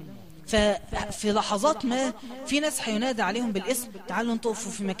منا. ففي لحظات ما في ناس هينادى عليهم بالاسم، تعالوا انتوا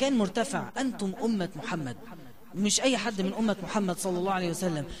في مكان مرتفع، أنتم أمة محمد، مش أي حد من أمة محمد صلى الله عليه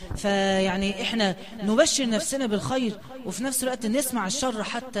وسلم. فيعني إحنا نبشر نفسنا بالخير وفي نفس الوقت نسمع الشر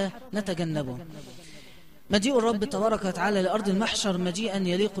حتى نتجنبه. مجيء الرب تبارك وتعالى لأرض المحشر مجيئا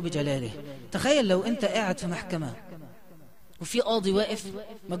يليق بجلاله. تخيل لو أنت قاعد في محكمة وفي قاضي واقف،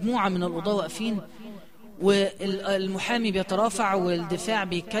 مجموعة من القضاة واقفين، والمحامي بيترافع والدفاع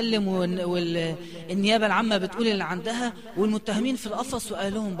بيتكلم والنيابة العامة بتقول اللي عندها، والمتهمين في القفص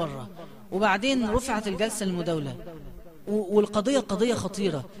وأهلهم بره. وبعدين رفعت الجلسة المداولة، والقضية قضية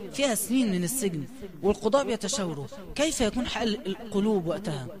خطيرة فيها سنين من السجن، والقضاء بيتشاوروا كيف يكون حل القلوب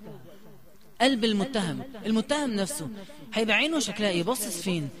وقتها. قلب المتهم نفسه هيبقى عينه شكلها ايه، باصص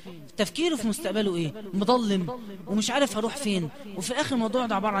فين، تفكيره في مستقبله ايه، مظلم ومش عارف هروح فين. وفي الاخر الموضوع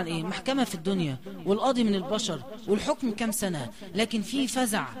ده عبارة عن ايه، محكمة في الدنيا والقاضي من البشر والحكم كام سنة، لكن في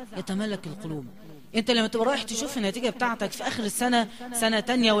فزع يتملك القلوب. انت لما تبقى رايح تشوف النتيجة بتاعتك في اخر السنة، سنة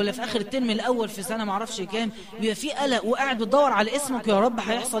تانية ولا في اخر الترم الاول في سنة معرفش كام، بيبقى في قلق وقاعد بتدور على اسمك، يا رب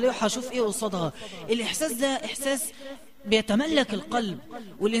هيحصل ايه وهشوف ايه قصادها. الاحساس ده احساس بيتملك القلب،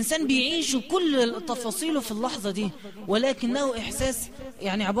 والإنسان بيعيش كل تفاصيله في اللحظة دي، ولكنه إحساس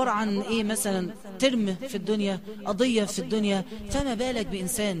يعني عبارة عن إيه، مثلا ترم في الدنيا، قضية في الدنيا، فما بالك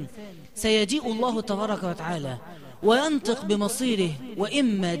بإنسان سيجيء الله تبارك وتعالى وينطق بمصيره،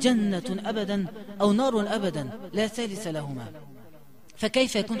 وإما جنة أبدا أو نار أبدا لا ثالث لهما.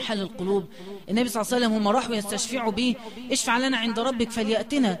 فكيف يكون حل القلوب؟ النبي صلى الله عليه وسلم هم راحوا يستشفعوا به، اشفع لنا عند ربك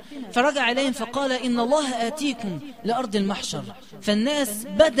فليأتنا، فرجع إليهم فقال إن الله آتيكم لأرض المحشر. فالناس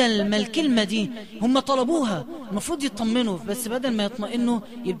بدل ما الكلمة دي هم طلبوها المفروض يطمنوا، بس بدل ما يطمئنوا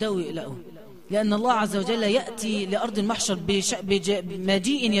يبدأوا يقلقوا، لأن الله عز وجل يأتي لأرض المحشر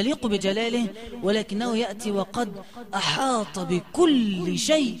بمجيء يليق بجلاله، ولكنه يأتي وقد أحاط بكل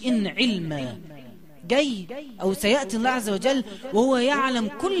شيء علما. جاي أو سيأتي الله عز وجل وهو يعلم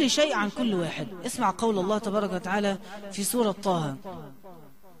كل شيء عن كل واحد. اسمع قول الله تبارك وتعالى في سورة طه: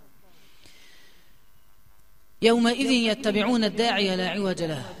 يومئذ يتبعون الداعي لا عوج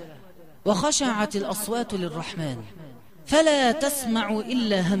له وخشعت الأصوات للرحمن فلا تسمع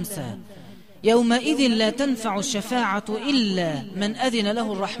إلا همسا يومئذ لا تنفع الشفاعة إلا من أذن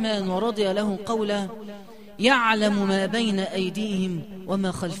له الرحمن ورضي له قولا يعلم ما بين أيديهم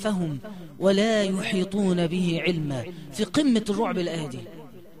وما خلفهم ولا يحيطون به علما. في قمة الرعب الآية دي،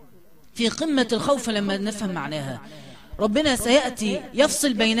 في قمة الخوف لما نفهم معناها. ربنا سيأتي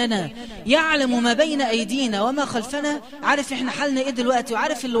يفصل بيننا، يعلم ما بين أيدينا وما خلفنا، عارف احنا حالنا ايه دلوقتي،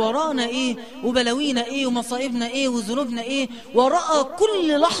 وعارف اللي ورانا ايه وبلاوينا ايه ومصائبنا ايه وذنوبنا ايه، ورأى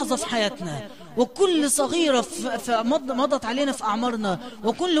كل لحظة في حياتنا وكل صغيرة مضت علينا في أعمارنا،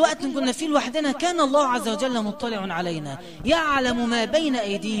 وكل وقت كنا فيه لوحدنا كان الله عز وجل مطلع علينا، يعلم ما بين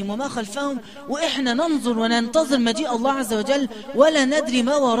أيديهم وما خلفهم، وإحنا ننظر وننتظر مجيء الله عز وجل ولا ندري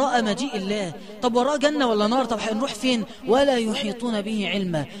ما وراء مجيء الله. طب وراء جنة ولا نار؟ طب هنروح فين؟ ولا يحيطون به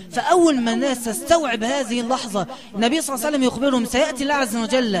علما. فأول ما الناس تستوعب هذه اللحظة، النبي صلى الله عليه وسلم يخبرهم سيأتي الله عز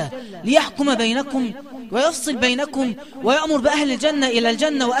وجل ليحكم بينكم ويفصل بينكم ويأمر بأهل الجنة إلى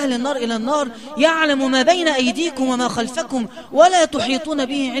الجنة وأهل النار إلى النار، يعلم ما بين أيديكم وما خلفكم ولا تحيطون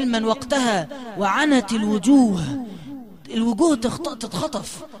به علما. وقتها وعنت الوجوه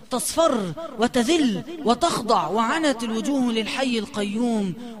تتخطف، تصفر وتذل وتخضع، وعنت الوجوه للحي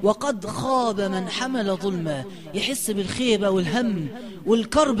القيوم، وقد خاب من حمل ظلما. يحس بالخيبة والهم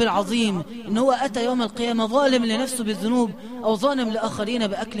والكرب العظيم إن هو أتى يوم القيامة ظالم لنفسه بالذنوب أو ظالم لآخرين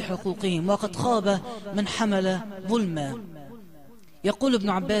بأكل حقوقهم، وقد خاب من حمل ظلما. يقول ابن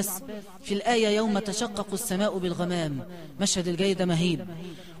عباس في الآية: يوم تشقق السماء بالغمام، مشهد الجاي ده مهيب،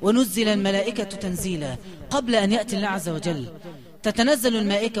 ونزل الملائكة تنزيلا. قبل أن يأتي الله عز وجل تتنزل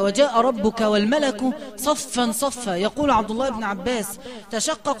الملائكة وجاء ربك والملك صفا صفا. يقول عبد الله بن عباس: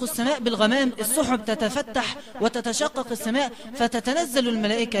 تشقق السماء بالغمام، السحب تتفتح وتتشقق السماء فتتنزل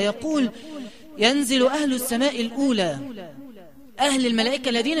الملائكة. يقول: ينزل أهل السماء الأولى، أهل الملائكة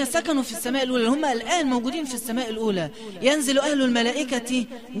الذين سكنوا في السماء الأولى، هم الآن موجودين في السماء الأولى، ينزل أهل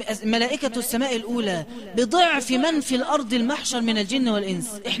ملائكة السماء الأولى بضعف من في الأرض المحشر من الجن والإنس.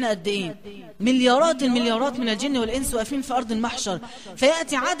 إحنا قد إيه؟ مليارات المليارات من الجن والإنس واقفين في أرض المحشر،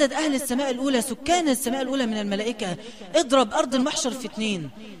 فيأتي عدد أهل السماء الأولى، سكان السماء الأولى من الملائكة، اضرب أرض المحشر في 2،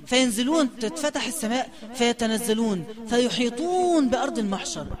 فينزلون، تتفتح السماء فيتنزلون فيحيطون بأرض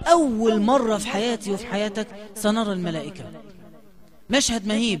المحشر. أول مرة في حياتي وفي حياتك سنرى الملائكة. مشهد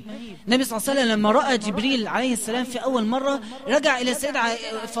مهيب. النبي صلى الله عليه وسلم لما رأى جبريل عليه السلام في أول مرة، رجع إلى سيدة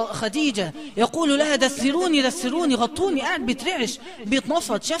خديجة يقول لها: دثروني دثروني، غطوني. قاعد بيترعش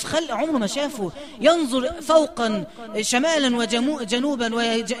بيتنفض، شاف خلق عمره ما شافه، ينظر فوقا شمالا وجنوبا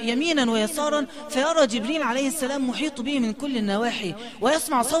ويمينا ويسارا، فيرى جبريل عليه السلام محيط به من كل النواحي،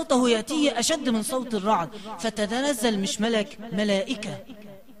 ويسمع صوته يأتيه أشد من صوت الرعد، فتتنزل مش ملك، ملائكة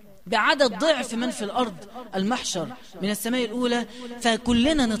بعدد ضعف من في الأرض المحشر من السماء الأولى.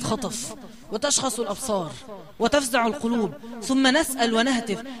 فكلنا نتخطف وتشخص الأبصار وتفزع القلوب، ثم نسأل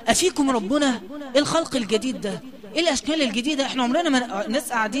ونهتف: أفيكم ربنا؟ إيه الخلق الجديد ده؟ إيه الأشكال الجديدة؟ إحنا عمرنا ما ناس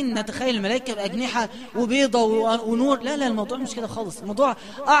قاعدين نتخيل الملائكة بأجنحة وبيضة ونور. لا لا، الموضوع مش كده خالص، الموضوع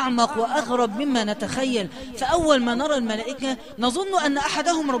أعمق وأغرب مما نتخيل. فأول ما نرى الملائكة نظن أن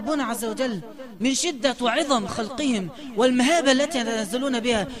أحدهم ربنا عز وجل من شدة وعظم خلقهم والمهابة التي يتنزلون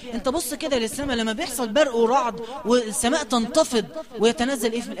بها. انت بص كده للسماء لما بيحصل برق ورعد والسماء تنتفض،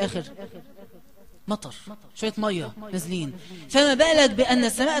 ويتنزل ايه في الآخر؟ مطر، شوية مية نازلين. فما بالك بأن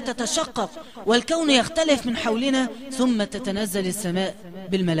السماء تتشقق والكون يختلف من حولنا، ثم تتنزل السماء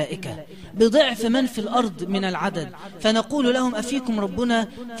بالملائكة بضعف من في الأرض من العدد، فنقول لهم: أفيكم ربنا؟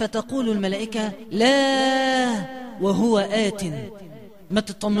 فتقول الملائكة: لا وهو آت. ما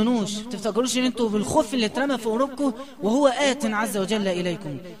تطمنوش، تفتكروش ان انتوا بالخوف اللي اترمى في قلوبكم، وهو آت عز وجل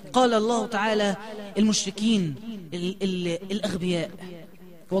إليكم. قال الله تعالى: المشركين الأغبياء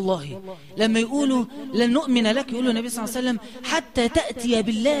والله لما يقولوا لن نؤمن لك، يقولوا النبي صلى الله عليه وسلم: حتى تأتي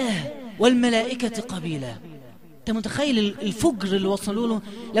بالله والملائكة قبيلا. انت متخيل الفجر اللي وصلوا له؟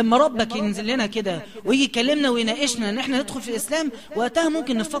 لما ربك ينزل لنا كده ويجي يكلمنا ويناقشنا ان احنا ندخل في الاسلام، وقتها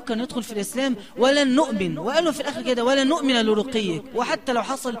ممكن نفكر ندخل في الاسلام ولن نؤمن، وقالوا في الاخر كده: ولن نؤمن لرقيك، وحتى لو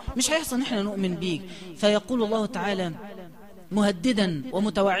حصل مش هيحصل ان احنا نؤمن بيك. فيقول الله تعالى مهددا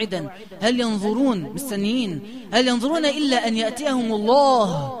ومتوعدا: هل ينظرون، مستنيين، هل ينظرون إلا أن يأتيهم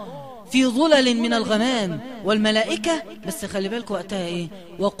الله في ظلل من الغمام والملائكة. بس خلي بالكم وقتها ايه؟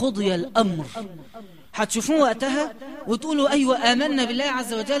 وقضي الأمر. هتشوفون وقتها وتقولوا: أيوة آمنا بالله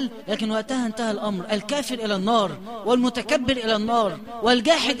عز وجل، لكن وقتها انتهى الأمر. الكافر إلى النار، والمتكبر إلى النار،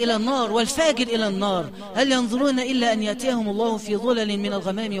 والجاحد إلى النار، والفاجر إلى النار. هل ينظرون إلا أن يأتيهم الله في ظلل من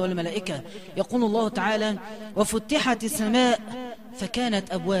الغمام والملائكة. يقول الله تعالى: وفتحت السماء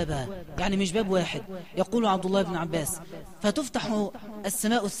فكانت أبوابا، يعني مش باب واحد. يقول عبد الله بن عباس: فتفتح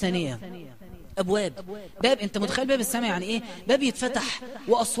السماء الثانية أبواب. باب، أنت متخيل باب السماء يعني إيه؟ باب يتفتح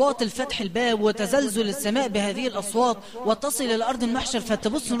وأصوات الفتح الباب وتزلزل السماء بهذه الأصوات وتصل إلى أرض المحشر،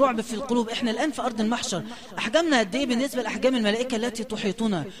 فتبص الرعب في القلوب. إحنا الآن في أرض المحشر، أحجامنا قد إيه بالنسبة لأحجام الملائكة التي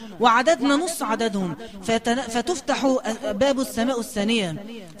تحيطنا، وعددنا نص عددهم. فتفتح باب السماء الثانية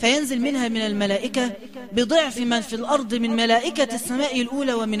فينزل منها من الملائكة بضعف من في الأرض من ملائكة السماء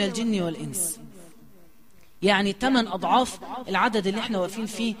الأولى ومن الجن والإنس. يعني 8 أضعاف العدد اللي احنا واقفين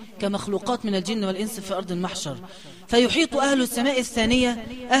فيه كمخلوقات من الجن والإنس في أرض المحشر. فيحيط أهل السماء الثانية،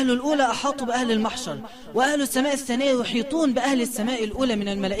 أهل الأولى أحاطوا بأهل المحشر، وأهل السماء الثانية يحيطون بأهل السماء الأولى من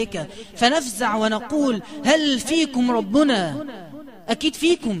الملائكة. فنفزع ونقول هل فيكم ربنا؟ أكيد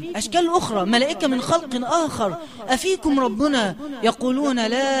فيكم أشكال أخرى، ملائكة من خلق آخر، أفيكم ربنا؟ يقولون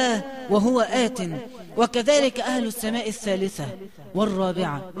لا وهو آت. وكذلك أهل السماء الثالثة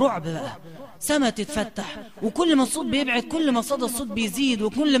والرابعة. رعب بقى، سما تتفتح، وكل ما الصوت بيبعد كل ما صدى الصوت بيزيد،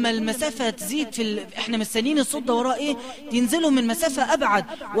 وكل ما المسافة تزيد احنا مستنيين الصوت ده وراه ايه؟ ينزلوا من مسافة أبعد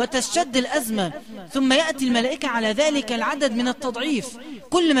وتشتد الأزمة. ثم يأتي الملائكة على ذلك العدد من التضعيف،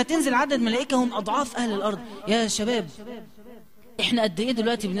 كل ما تنزل عدد ملائكة هم أضعاف أهل الأرض. يا شباب احنا قد ايه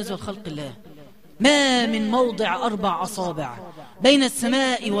دلوقتي بالنسبة لخلق الله؟ ما من موضع 4 أصابع بين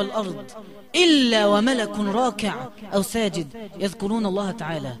السماء والأرض إلا وملك راكع أو ساجد يذكرون الله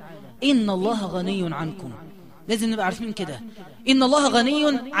تعالى. إن الله غني عنكم. لازم نبقى عارفين كده، إن الله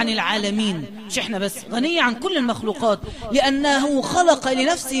غني عن العالمين، مش إحنا بس، غني عن كل المخلوقات، لأنه خلق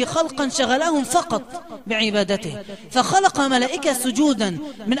لنفسه خلقا شغلهم فقط بعبادته. فخلق ملائكة سجودا،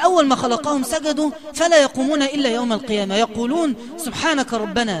 من أول ما خلقهم سجدوا، فلا يقومون إلا يوم القيامة يقولون سبحانك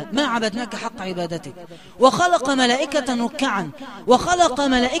ربنا ما عبدناك حق عبادتك. وخلق ملائكة ركعا، وخلق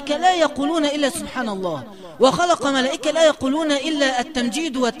ملائكة لا يقولون إلا سبحان الله، وخلق ملائكة لا يقولون إلا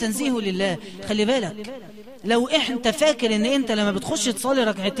التمجيد والتنزيه لله. خلي بالك، لو انت فاكر ان انت لما بتخش تصلي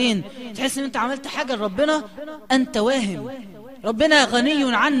ركعتين تحس ان انت عملت حاجة لربنا، انت واهم. ربنا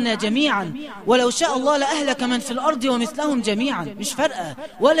غني عنا جميعا، ولو شاء الله لأهلك من في الأرض ومثلهم جميعا، مش فارقة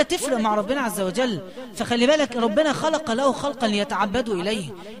ولا تفرق مع ربنا عز وجل. فخلي بالك، ربنا خلق له خلقا ليتعبدوا إليه،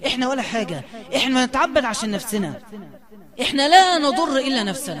 احنا ولا حاجة، احنا نتعبد عشان نفسنا، احنا لا نضر إلا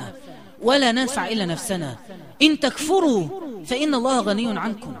نفسنا ولا ننفع إلا نفسنا. إن تكفروا فإن الله غني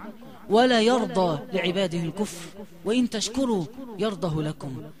عنكم ولا يرضى لعباده الكفر، وإن تشكروا يرضه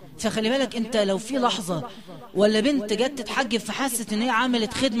لكم. فخلي بالك، انت لو في لحظة ولا بنت جت تتحجب فحست ان هي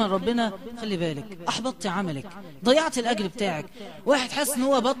عملت خدمة لربنا، خلي بالك احبطت عملك، ضيعت الاجر بتاعك. واحد حس ان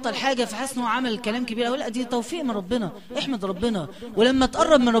هو بطل حاجة فحس ان هو عمل كلام كبير، ولا دي توفيق من ربنا، احمد ربنا. ولما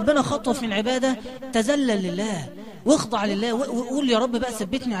تقرب من ربنا خطوة في العبادة تذلل لله واخضع لله وقول يا رب بقى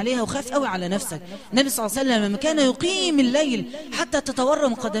ثبتني عليها، وخاف قوي على نفسك. النبي صلى الله عليه وسلم لما كان يقيم الليل حتى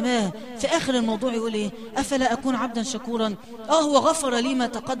تتورم قدماه، في آخر الموضوع يقول ايه؟ أفلا أكون عبدا شكورا؟ هو غفر لي ما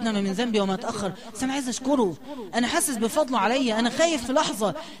تقدم من ذنبي وما تأخر، بس أنا عايز أشكره، أنا حاسس بفضله علي. أنا خايف في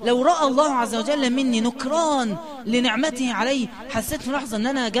لحظة لو رأى الله عز وجل مني نكران لنعمته علي، حسيت في لحظة أن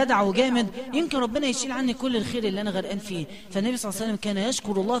أنا جدع وجامد، يمكن ربنا يشيل عني كل الخير اللي أنا غرقان فيه. فالنبي صلى الله عليه وسلم كان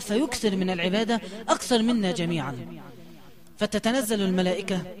يشكر الله فيكثر من العبادة أكثر منا جميعا. فتتنزل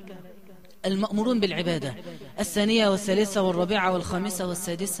الملائكة المأمورون بالعبادة الثانية والثالثة والرابعة والخامسة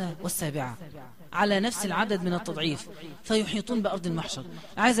والسادسة والسابعة على نفس العدد من التضعيف، فيحيطون بأرض المحشر.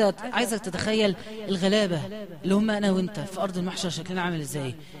 عايزك تتخيل الغلابة اللي هم أنا وإنت في أرض المحشر شكلنا عامل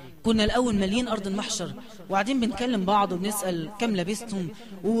إزاي. كنا الأول مليين أرض المحشر وقاعدين بنكلم بعض وبنسأل كم لبستم،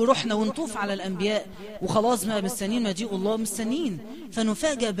 ورحنا ونطوف على الأنبياء وخلاص ما مستنين مجيء الله، مستنين.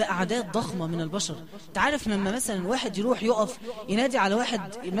 فنفاجأ بأعداد ضخمة من البشر. تعرف لما مثلا واحد يروح يقف ينادي على واحد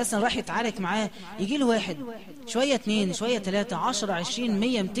مثلا راح يتعارك معاه، يجي له واحد شوية 2 شوية 3 10 20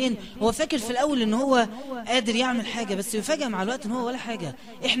 100 200، هو فاكر في الأول إن هو قادر يعمل حاجة، بس يفاجأ مع الوقت إن هو ولا حاجة.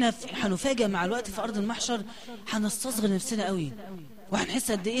 إحنا هنفاجأ مع الوقت في أرض المحشر، هنستصغر نفسنا قوي،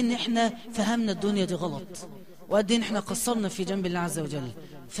 وهنحس قد ايه ان احنا فهمنا الدنيا دي غلط، وقد ايه ان احنا قصرنا في جنب الله عز وجل.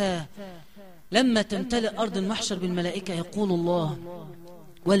 فلما تمتلئ ارض المحشر بالملائكة يقول الله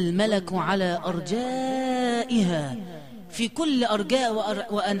والملك على ارجائها، في كل ارجاء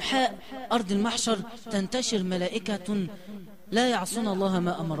وانحاء ارض المحشر تنتشر ملائكة لا يعصون الله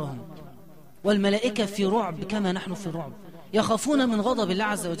ما امرهم، والملائكة في رعب كما نحن في رعب، يخافون من غضب الله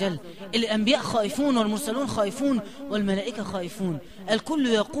عز وجل. الأنبياء خائفون والمرسلون خائفون والملائكة خائفون. الكل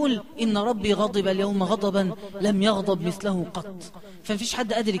يقول إن ربي غضب اليوم غضبا لم يغضب مثله قط، فمفيش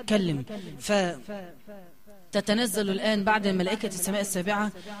حد قادر يتكلم. فتتنزل الآن بعد ملائكة السماء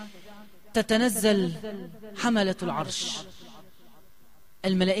السابعة تتنزل حملة العرش.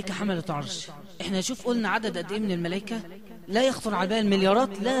 الملائكة حملة العرش، احنا شوف قلنا عدد قد ايه من الملائكة، لا يخطر على البال،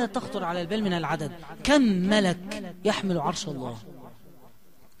 مليارات لا تخطر على البال من العدد. كم ملك يحمل عرش الله؟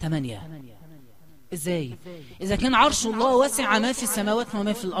 8. ازاي؟ اذا كان عرش الله واسع ما في السماوات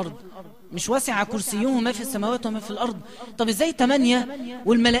وما في الارض، مش واسع كرسيه ما في السماوات وما في الارض، طب ازاي 8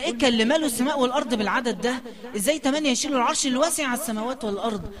 والملائكه اللي مالوا السماء والارض بالعدد ده، ازاي 8 يشيلوا العرش اللي واسع على السماوات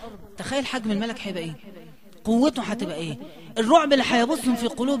والارض؟ تخيل حجم الملك هيبقى ايه، قوته هتبقى ايه، الرعب اللي هيبثهم في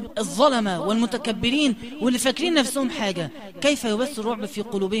قلوب الظلمة والمتكبرين واللي فاكرين نفسهم حاجة، كيف يبث الرعب في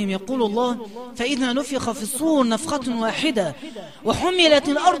قلوبهم؟ يقول الله: فإذا نفخ في الصور نفخة واحدة وحملت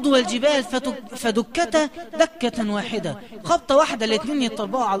الأرض والجبال فدكتا دكة واحدة، خبطة واحدة الاثنين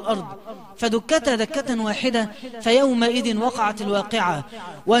يتطبقوا على الأرض، فدكتا دكة واحدة فيومئذ وقعت الواقعة،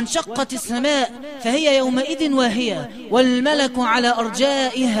 وانشقت السماء فهي يومئذ واهية، والملك على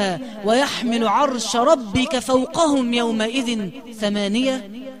أرجائها ويحمل عرش ربك فوقهم يومئذ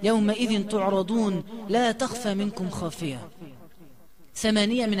 8 يومئذ تعرضون لا تخفى منكم خافية.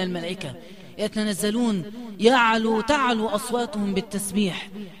 8 من الملائكة يتنزلون، تعلو أصواتهم بالتسبيح،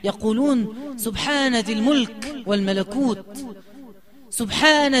 يقولون: سبحان ذي الملك والملكوت،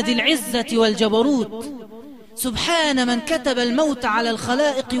 سبحان ذي العزة والجبروت، سبحان من كتب الموت على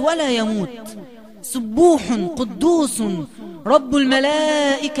الخلائق ولا يموت، سبوح قدوس رب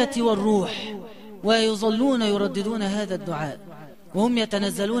الملائكة والروح. ويظلون يرددون هذا الدعاء وهم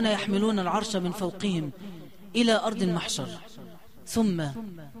يتنزلون يحملون العرش من فوقهم إلى أرض المحشر. ثم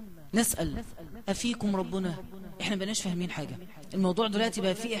نسأل: أفيكم ربنا؟ إحنا بقناش فاهمين حاجة. الموضوع دلوقتي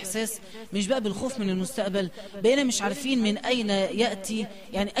بقى فيه إحساس مش بقى بالخوف من المستقبل، بقينا مش عارفين من أين يأتي،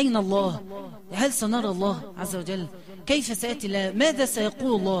 يعني أين الله؟ هل سنرى الله عز وجل؟ كيف سيأتي الله؟ ماذا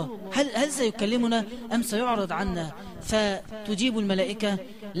سيقول الله؟ هل سيكلمنا أم سيعرض عنا؟ فتجيب الملائكة: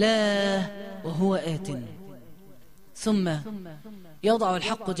 لا وهو آت. ثم يضع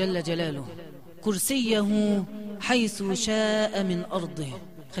الحق جل جلاله كرسيه حيث شاء من أرضه.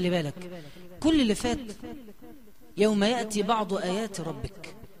 خلي بالك، كل اللي فات يوم يأتي بعض آيات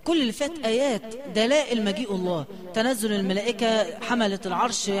ربك، كل اللي فات آيات دلائل مجيء الله، تنزل الملائكة، حملة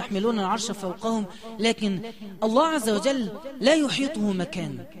العرش يحملون العرش فوقهم، لكن الله عز وجل لا يحيطه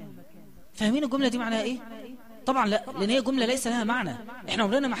مكان. فاهمين الجملة دي معناها ايه؟ طبعا لا، لأن هي جملة ليس لها معنى، احنا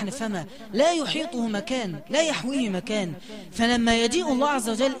عمرنا ما هنفهمها. لا يحيطه مكان، لا يحويه مكان. فلما يجيء الله عز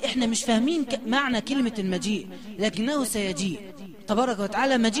وجل احنا مش فاهمين معنى كلمة المجيء، لكنه سيجيء تبارك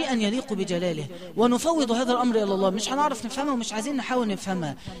وتعالى مجيئا يليق بجلاله، ونفوض هذا الأمر إلى الله. مش هنعرف نفهمها ومش عايزين نحاول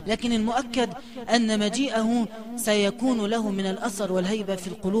نفهمها، لكن المؤكد أن مجيئه سيكون له من الأثر والهيبة في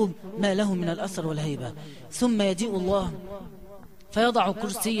القلوب ما له من الأثر والهيبة. ثم يجيء الله فيضع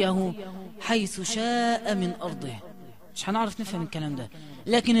كرسيه حيث شاء من أرضه. مش هنعرف نفهم الكلام ده،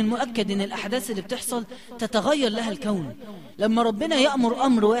 لكن المؤكد ان الأحداث اللي بتحصل تتغير لها الكون. لما ربنا يأمر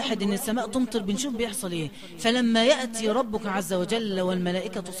أمر واحد ان السماء تمطر بنشوف بيحصل ايه. فلما يأتي ربك عز وجل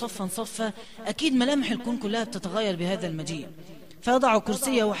والملائكة صفا صفا أكيد ملامح الكون كلها بتتغير بهذا المجيء. فيضع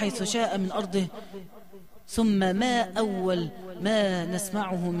كرسيه حيث شاء من أرضه. ثم ما أول ما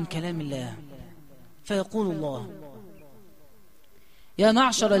نسمعه من كلام الله، فيقول الله: يا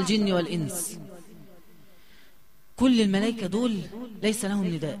معشر الجن والإنس. كل الملائكة دول ليس لهم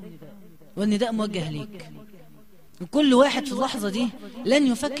نداء، والنداء موجه ليك. وكل واحد في اللحظة دي لن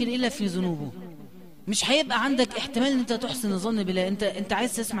يفكر إلا في ذنوبه. مش هيبقى عندك احتمال ان انت تحسن الظن بالله. انت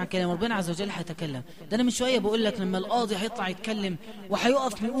عايز تسمع كلام ربنا عز وجل هيتكلم. ده انا من شويه بقول لك لما القاضي هيطلع يتكلم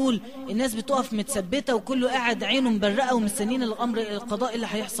وهيقف يقول، الناس بتقف متثبته وكله قاعد عينه مبرقه ومستنين الامر القضاء اللي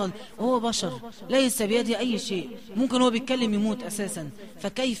هيحصل، وهو بشر ليس بيده اي شيء، ممكن هو بيتكلم يموت اساسا.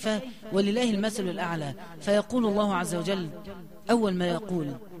 فكيف ولله المثل الاعلى. فيقول الله عز وجل اول ما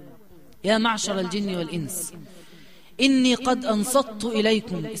يقول: يا معشر الجن والانس إني قد أنصت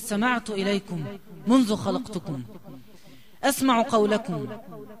إليكم، استمعت إليكم منذ خلقتكم، أسمع قولكم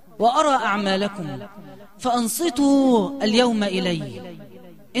وأرى أعمالكم، فأنصتوا اليوم إلي.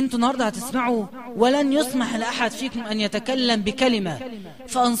 أنتوا النهاردة هتسمعوا ولن يسمح لأحد فيكم أن يتكلم بكلمة،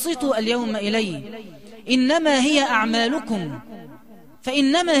 فأنصتوا اليوم إلي. إنما هي أعمالكم،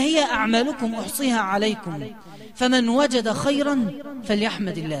 فإنما هي أعمالكم أحصيها عليكم، فمن وجد خيرا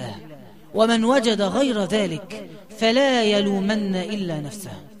فليحمد الله، ومن وجد غير ذلك فلا يلومن إلا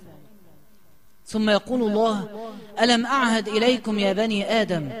نفسه. ثم يقول الله: ألم أعهد إليكم يا بني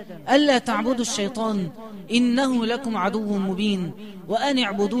آدم ألا تعبدوا الشيطان إنه لكم عدو مبين وأن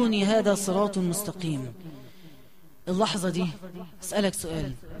اعبدوني هذا صراط مستقيم. اللحظة دي أسألك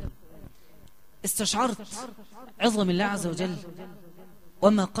سؤال: استشعرت عظم الله عز وجل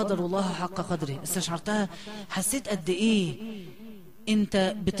وما قدر الله حق قدره؟ استشعرتها؟ حسيت قد إيه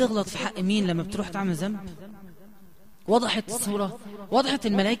أنت بتغلط في حق مين لما بتروح تعمل ذنب؟ وضحت الصورة، وضحت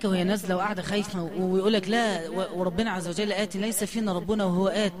الملائكة وهي نازلة وقاعدة خايفة، ويقولك لا وربنا عز وجل آت ليس فينا ربنا وهو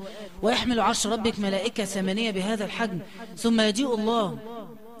آت، ويحمل عرش ربك ملائكة 8 بهذا الحجم. ثم يجيء الله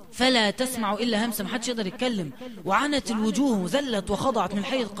فلا تسمع إلا همسا، محدش يقدر يتكلم. وعنت الوجوه ذلت وخضعت من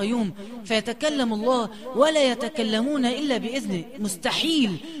حي القيوم، فيتكلم الله ولا يتكلمون إلا بإذنه.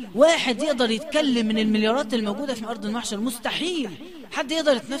 مستحيل واحد يقدر يتكلم من المليارات الموجودة في أرض المحشر، مستحيل حد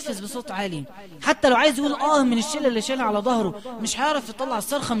يقدر يتنفس بصوت عالي. حتى لو عايز يقول من الشلة اللي شالها على ظهره مش هيعرف يطلع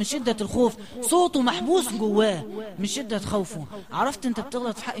الصرخة من شدة الخوف، صوته محبوس جواه من شدة خوفه. عرفت انت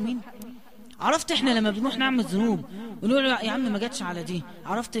بتغلط في حق مين؟ عرفت احنا لما بنروح نعمل ذنوب ونقول يا عم ما جاتش على دي،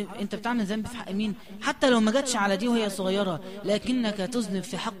 عرفت انت بتعمل ذنب في حق مين؟ حتى لو ما جاتش على دي وهي صغيرة، لكنك تذنب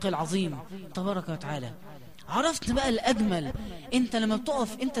في حق العظيم تبارك وتعالى. عرفت بقى الأجمل، انت لما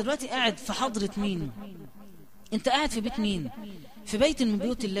بتقف، انت دلوقتي قاعد في حضرة مين؟ انت قاعد في بيت مين؟ في بيت من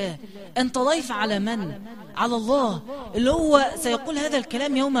بيوت الله. انت ضيف على من؟ على الله، اللي هو سيقول هذا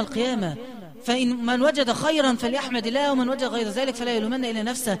الكلام يوم القيامة. فإن من وجد خيرا فليحمد الله، ومن وجد غير ذلك فلا يلومن إلى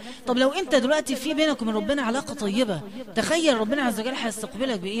نفسه. طب لو انت دلوقتي في بينك وبين ربنا علاقة طيبة، تخيل ربنا عز وجل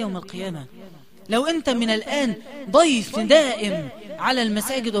هيستقبلك بإيه يوم القيامة. لو انت من الآن ضيف دائم على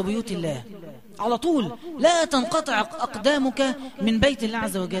المساجد وبيوت الله على طول، لا تنقطع أقدامك من بيت الله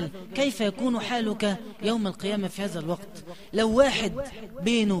عز وجل، كيف يكون حالك يوم القيامة في هذا الوقت؟ لو واحد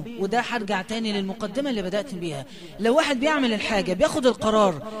بينه، وده هرجع تاني للمقدمة اللي بدأت بيها، لو واحد بيعمل الحاجة، بياخد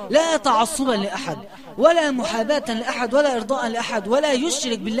القرار، لا تعصبا لأحد ولا محاباة لأحد ولا إرضاء لأحد ولا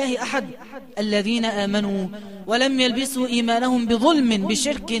يشرك بالله أحد، الذين آمنوا ولم يلبسوا إيمانهم بظلم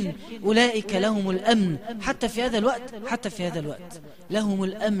بشرك أولئك لهم الأمن. حتى في هذا الوقت لهم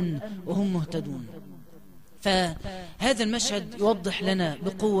الأمن وهم مهتدون. فهذا المشهد يوضح لنا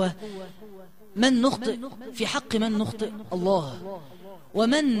بقوة من نخطئ في حق من نخطئ الله،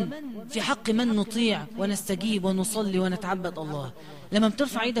 ومن في حق من نطيع ونستجيب ونصلي ونتعبد الله. لما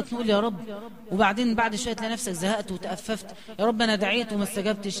بترفع ايدك تقول يا رب، وبعدين بعد شويه تلاقي نفسك زهقت وتأففت، يا رب انا دعيت وما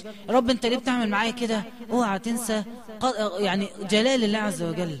استجبتش، يا رب انت ليه بتعمل معايا كده؟ اوعى تنسى يعني جلال الله عز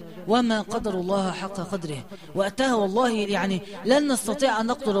وجل، وما قدر الله حق قدره. وقتها والله يعني لن نستطيع ان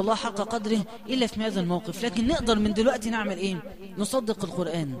نقدر الله حق قدره الا في هذا الموقف. لكن نقدر من دلوقتي نعمل ايه؟ نصدق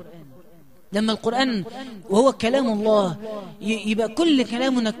القرآن. لما القرآن وهو كلام الله يبقى كل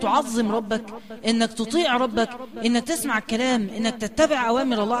كلامه انك تعظم ربك، انك تطيع ربك، انك تسمع الكلام، انك تتبع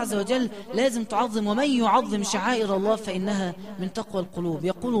اوامر الله عز وجل، لازم تعظم. ومن يعظم شعائر الله فإنها من تقوى القلوب.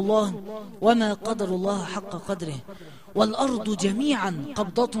 يقول الله وما قدر الله حق قدره والأرض جميعا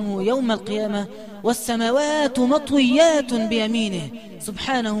قبضته يوم القيامة والسماوات مطويات بيمينه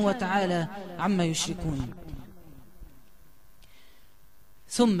سبحانه وتعالى عما يشركون.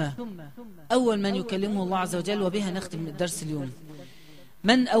 ثم أول من يكلمه الله عز وجل، وبها نختم الدرس اليوم،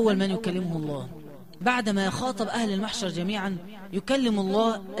 من أول من يكلمه الله بعدما يخاطب أهل المحشر جميعا؟ يكلم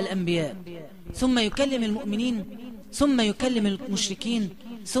الله الأنبياء، ثم يكلم المؤمنين، ثم يكلم المشركين،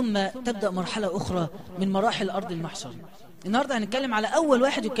 ثم تبدأ مرحلة أخرى من مراحل أرض المحشر. النهاردة هنتكلم على أول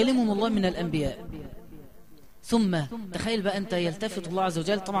واحد يكلمهم الله من الأنبياء. ثم تخيل بقى أنت يلتفت الله عز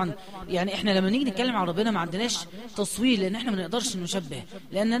وجل. طبعا يعني إحنا لما نيجي نتكلم عن ربنا ما عندناش تصوير، لأن إحنا ما نقدرش نشبه،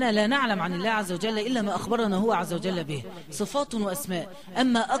 لأننا لا نعلم عن الله عز وجل إلا ما أخبرنا هو عز وجل به، صفات وأسماء،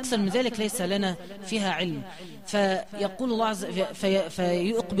 أما أكثر من ذلك ليس لنا فيها علم. فيقول الله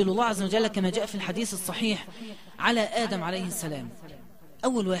فيقبل الله عز وجل كما جاء في الحديث الصحيح على آدم عليه السلام.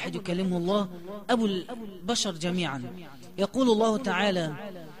 أول واحد يكلمه الله أبو البشر جميعا. يقول الله تعالى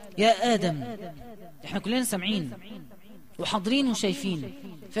يا آدم، احنا كلنا سامعين وحاضرين وشايفين،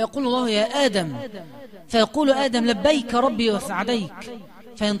 فيقول الله يا آدم، فيقول آدم لبيك ربي وسعديك،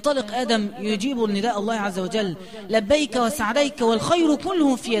 فينطلق آدم يجيب النداء الله عز وجل لبيك وسعديك والخير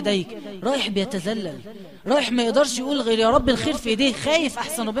كله في يديك. رايح بيتذلل، رايح ما يقدرش يقول غير يا رب الخير في يديك، خايف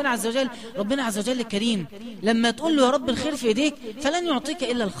أحسن ربنا عز وجل. ربنا عز وجل كريم، لما تقول له يا رب الخير في يديك فلن يعطيك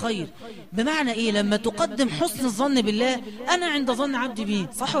إلا الخير. بمعنى إيه؟ لما تقدم حسن الظن بالله، أنا عند ظن عبدي بي،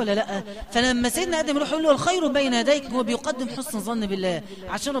 صح ولا لأ؟ فلما سيدنا آدم يروح يقول له الخير بين يديك، هو بيقدم حسن الظن بالله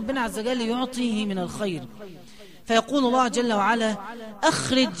عشان ربنا عز وجل يعطيه من الخير. فيقول الله جل وعلا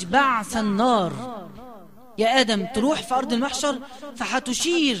أخرج بعث النار. يا آدم تروح في أرض المحشر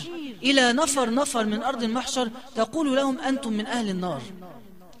فحتشير إلى نفر من أرض المحشر تقول لهم أنتم من أهل النار،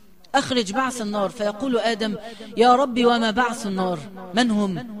 أخرج بعث النار. فيقول آدم يا ربي وما بعث النار؟ من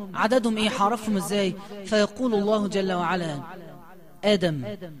هم؟ عددهم إيه؟ حعرفهم إزاي؟ فيقول الله جل وعلا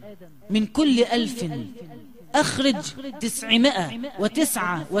آدم من كل 1000 أخرج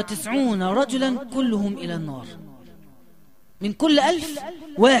 999 رجلا كلهم إلى النار. من كل 1000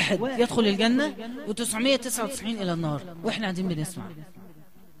 واحد يدخل الجنة و999 إلى النار. وإحنا قاعدين بنسمع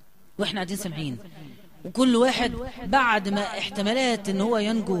وإحنا قاعدين سامعين، وكل واحد بعد ما احتمالات إن هو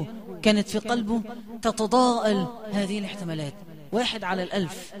ينجو كانت في قلبه تتضاءل هذه الاحتمالات، 1 على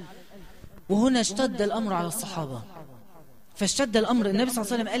 1000. وهنا اشتد الأمر على الصحابة، فاشتد الأمر. النبي صلى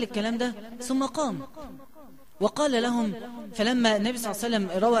الله عليه وسلم قال الكلام ده ثم قام وقال لهم. فلما النبي صلى الله عليه وسلم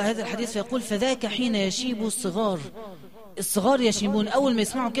روى هذا الحديث فيقول فذاك حين يشيب الصغار. الصغار يشيبون أول ما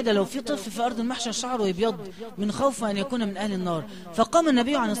يسمعوا كده، لو في طفل في أرض المحشر شعره يبيض من خوف أن يكون من أهل النار. فقام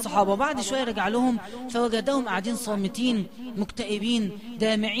النبي عن الصحابة، وبعد شوية رجع لهم فوجدهم قاعدين صامتين مكتئبين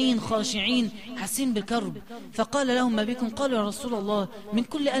دامعين خاشعين حاسين بالكرب. فقال لهم ما بكم؟ قالوا يا رسول الله من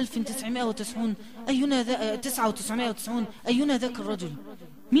كل 1990 أينا ذاك الرجل؟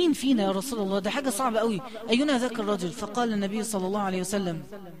 مين فينا يا رسول الله؟ ده حاجة صعبة قوي. أينا ذاك الرجل؟ فقال النبي صلى الله عليه وسلم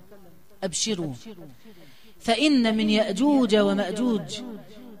أبشروا فإن من يأجوج ومأجوج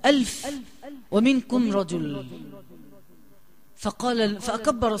 1000 ومنكم رجل.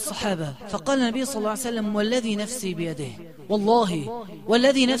 فأكبر الصحابة. فقال النبي صلى الله عليه وسلم والذي نفسي بيده، والله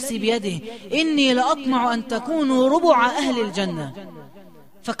والذي نفسي بيده إني لأطمع أن تكونوا ربع أهل الجنة.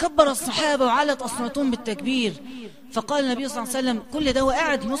 فكبر الصحابة وعلت أصواتهم بالتكبير. فقال النبي صلى الله عليه وسلم كل ده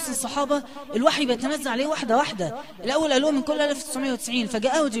وقاعد نص الصحابة الوحي بيتنزع عليه واحدة واحدة. الأول قالوا من كل 1990،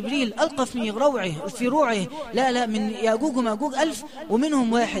 فجاءه جبريل ألقى في روعه لا من يأجوج ومأجوج 1000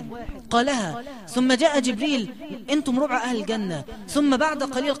 ومنهم واحد قالها. ثم جاء جبريل أنتم ربع أهل الجنة. ثم بعد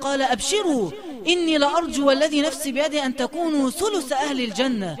قليل قال أبشروا إني لأرجو والذي نفسي بيده أن تكونوا ثلث أهل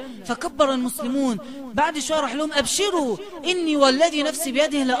الجنة. فكبر المسلمون. بعد شوية راح لهم أبشروا إني والذي نفسي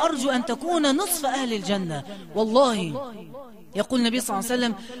بيده لأرجو أن تكون نصف أهل الجنة. والله يقول النبي صلى الله عليه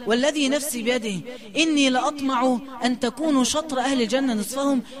وسلم والذي نفسي بيده إني لأطمع أن تكونوا شطر أهل الجنة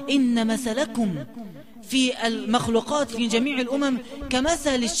نصفهم. إن مثلكم في المخلوقات في جميع الأمم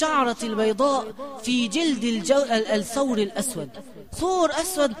كمثل الشعرة البيضاء في جلد الثور الأسود. ثور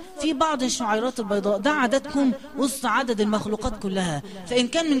أسود في بعض الشعيرات البيضاء، ده عددكم وسط عدد المخلوقات كلها. فإن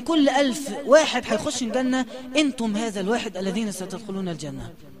كان من كل 1000 واحد هيخش الجنة، أنتم هذا الواحد الذين ستدخلون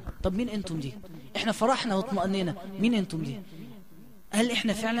الجنة. طب مين أنتم دي؟ إحنا فرحنا واطمأننا، مين أنتم دي؟ هل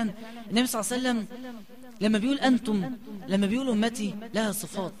إحنا فعلا؟ النبي صلى الله عليه وسلم لما بيقول أنتم، لما بيقول أمتي، لها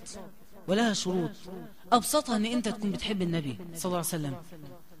صفات ولها شروط. أبسطها أن أنت تكون بتحب النبي صلى الله عليه وسلم.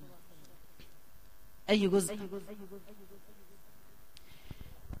 أي جزء؟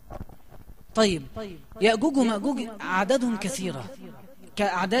 طيب يأجوج ومأجوج عددهم كثيرة،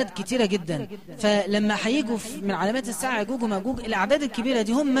 كأعداد كتيرة جدا. فلما هيجوا من علامات الساعة يأجوج ومأجوج، الأعداد الكبيرة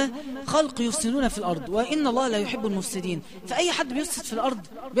دي هم خلق يفسدون في الأرض وإن الله لا يحب المفسدين. فأي حد بيفسد في الأرض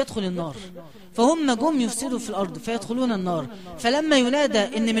بيدخل النار، فهم جم يفسدوا في الأرض فيدخلون النار. فلما ينادى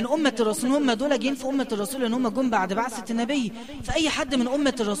إن من أمة الرسول، هم دول جين في أمة الرسول لأن هم جم بعد بعثة النبي. فأي حد من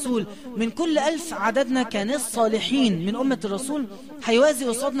أمة الرسول من كل 1000 عددنا كناس صالحين من أمة الرسول هيوازي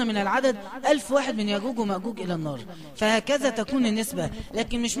قصادنا من العدد 1000 واحد من يأجوج ومأجوج إلى النار. فهكذا تكون النسبة.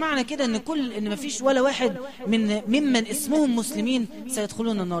 لكن مش معنى كده إن مفيش ولا واحد ممن اسمهم مسلمين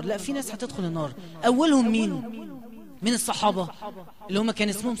سيدخلون النار. لا، في ناس هتدخل النار. أولهم مين؟ من الصحابة اللي هم كان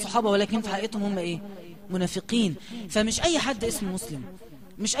اسمهم صحابة ولكن في حقيقتهم هم ايه؟ منافقين. فمش اي حد اسمه مسلم،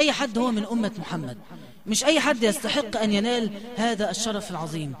 مش اي حد هو من أمة محمد، مش اي حد يستحق ان ينال هذا الشرف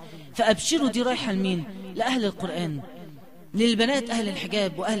العظيم. فأبشروا دي رايحة لمين؟ لأهل القرآن، للبنات أهل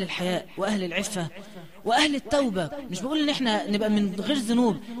الحجاب وأهل الحياء وأهل العفة وأهل التوبة. مش بقول إن إحنا نبقى من غير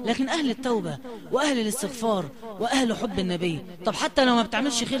ذنوب، لكن أهل التوبة وأهل الاستغفار وأهل حب النبي. طب حتى لو ما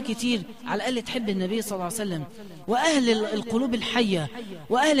بتعملش خير كتير، على الأقل تحب النبي صلى الله عليه وسلم. وأهل القلوب الحية،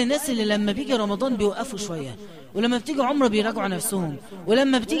 وأهل الناس اللي لما بيجي رمضان بيوقفوا شوية، ولما بتيجي عمره بيراجعوا نفسهم،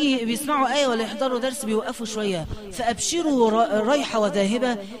 ولما بتيجي بيسمعوا آية ولا يحضروا درس بيوقفوا شوية. فأبشروا رايحة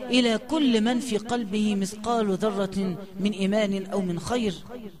وذاهبة إلى كل من في قلبه مثقال ذرة من إيمان أو من خير.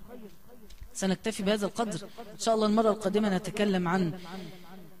 سنكتفي بهذا القدر. إن شاء الله المرة القادمة نتكلم عن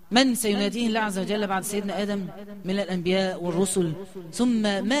من سيناديه الله عز وجل بعد سيدنا آدم من الأنبياء والرسل، ثم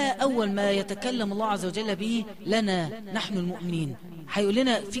ما أول ما يتكلم الله عز وجل به لنا نحن المؤمنين. هيقول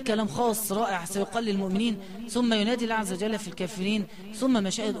لنا في كلام خاص رائع سيقال للمؤمنين، ثم ينادي الله عز وجل في الكافرين، ثم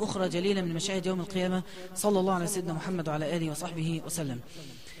مشاهد أخرى جليلة من مشاهد يوم القيامة. صلى الله على سيدنا محمد وعلى آله وصحبه وسلم.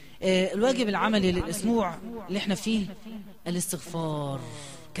 الواجب العملي للأسبوع اللي احنا فيه الاستغفار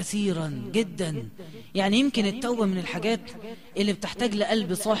كثيرا جدا. يعني يمكن التوبة من الحاجات اللي بتحتاج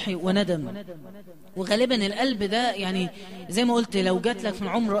لقلب صاحي وندم، وغالبا القلب ده يعني زي ما قلت لو جات لك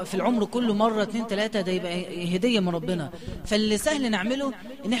في العمر كله مرة 2 3 ده يبقى هدية من ربنا. فاللي سهل نعمله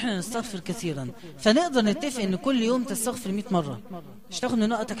ان احنا نستغفر كثيرا. فنقدر نتفق ان كل يوم تستغفر 100 مرة، مش تاخد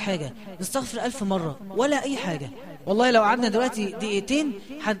من وقتك حاجة. نستغفر 1000 مرة ولا اي حاجة. والله لو قعدنا دلوقتي دقيقتين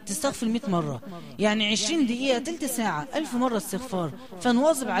هتستغفر 100 مرة، يعني 20 دقيقة تلت ساعة 1000 مرة استغفار.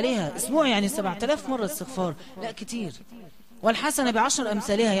 فنواظب عليها. اسبوع يعني 7000 مرة استغفار. لا كتير. والحسنة ب10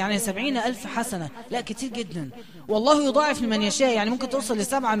 أمثالها، يعني 70,000 حسنة. لا كتير جدا. والله يضاعف لمن يشاء، يعني ممكن توصل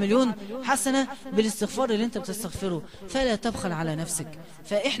ل7 مليون حسنة بالاستغفار اللي انت بتستغفره. فلا تبخل على نفسك.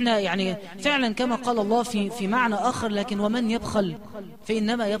 فإحنا يعني فعلا كما قال الله في معنى آخر، لكن ومن يبخل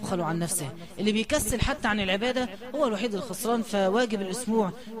فإنما يبخل عن نفسه. اللي بيكسل حتى عن العبادة هو الوحيد الخسران. فواجب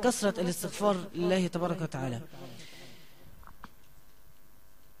الأسبوع كثرة الاستغفار لله تبارك وتعالى.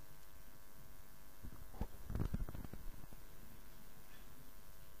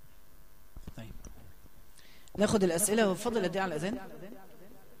 ناخد الأسئلة. وفضل قد ايه على الأذان؟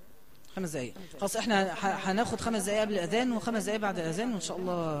 5 دقايق. خلاص احنا هناخد 5 دقايق قبل الأذان و5 دقايق بعد الأذان، وإن شاء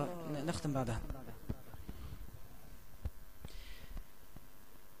الله نختم بعدها.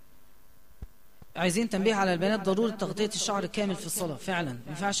 عايزين تنبيه على البنات ضرورة تغطية الشعر كامل في الصلاة. فعلا ما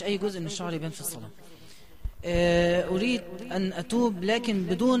ينفعش أي جزء من الشعر يبان في الصلاة. أريد أن أتوب لكن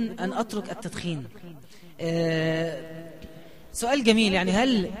بدون أن أترك التدخين. سؤال جميل. يعني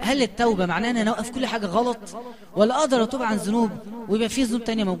هل التوبة معناها أن أنا أوقف كل حاجة غلط، ولا أقدر أتوب عن ذنوب ويبقى فيه ذنوب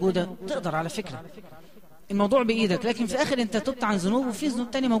تانية موجودة؟ تقدر على فكرة، الموضوع بإيدك. لكن في الآخر أنت تبت عن ذنوب وفي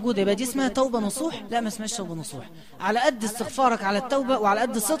ذنوب تانية موجودة، يبقى دي اسمها توبة نصوح؟ لا، ما اسمهاش توبة نصوح. على قد استغفارك على التوبة وعلى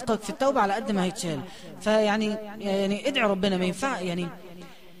قد صدقك في التوبة على قد ما هيتشال. فيعني ادعي ربنا. ما ينفع يعني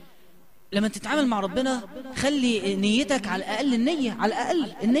لما تتعامل مع ربنا خلي نيتك على الأقل النية، على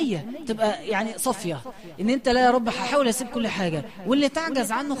الأقل النية تبقى يعني صافية، ان انت لا يا رب هحاول اسيب كل حاجة، واللي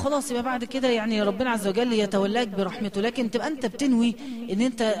تعجز عنه خلاص يبقى بعد كده يعني ربنا عز وجل يتولاك برحمته. لكن تبقى انت بتنوي ان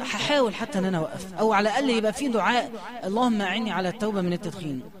انت هحاول حتى ان انا اوقف، او على الأقل يبقى في دعاء اللهم اعني على التوبة من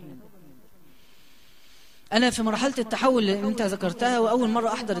التدخين. أنا في مرحلة التحول اللي أنت ذكرتها، وأول مرة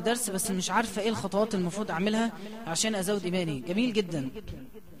أحضر الدرس، بس مش عارفة إيه الخطوات المفروض أعملها عشان أزود إيماني. جميل جدا.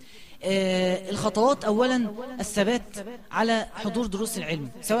 الخطوات أولا الثبات على حضور دروس العلم،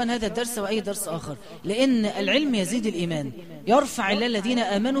 سواء هذا الدرس أو أي درس آخر، لأن العلم يزيد الإيمان. يرفع الله الذين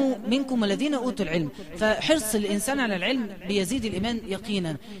آمنوا منكم والذين أوتوا العلم. فحرص الإنسان على العلم بيزيد الإيمان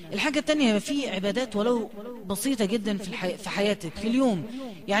يقينا. الحاجة الثانية في عبادات ولو بسيطة جدا في حياتك في اليوم.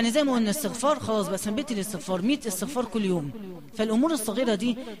 يعني زي ما قلنا استغفار، خلاص بس ثبتي الاستغفار 100 استغفار كل يوم. فالأمور الصغيرة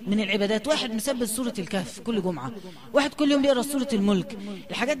دي من العبادات. واحد مثبت سورة الكهف كل جمعة، واحد كل يوم بيقرأ سورة الملك.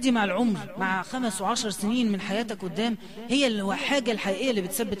 الحاجات دي مع العمر، مع 5 و10 سنين من حياتك قدام، هي الحاجة الحقيقية اللي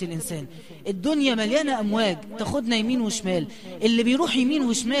بتثبت الإنسان. الدنيا مليانة أمواج تاخدنا يمين وشمال، اللي بيروح يمين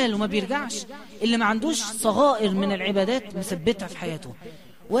وشمال وما بيرجعش اللي ما عندوش صغائر من العبادات مثبتها في حياته.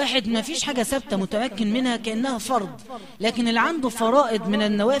 واحد ما فيش حاجة ثابتة متمكن منها كأنها فرض، لكن اللي عنده فرائض من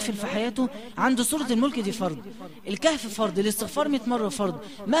النوافل في حياته، عنده سورة الملك دي فرض، الكهف فرض، الاستغفار 100 مرة فرض.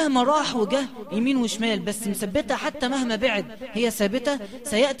 مهما راح وجه يمين وشمال بس مثبتة، حتى مهما بعد هي ثابتة،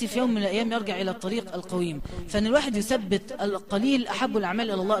 سيأتي في يوم من الأيام يرجع إلى الطريق القويم. فإن الواحد يثبت القليل. أحب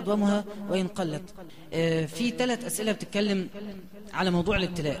الأعمال إلى الله أدومها وإن قلت. في 3 أسئلة بتتكلم على موضوع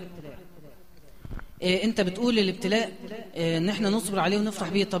الابتلاء. انت بتقول الابتلاء ان احنا نصبر عليه ونفرح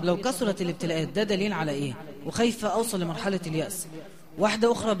بيه. طب لو كثرت الابتلاءات ده دليل على ايه؟ وخايفة اوصل لمرحلة اليأس.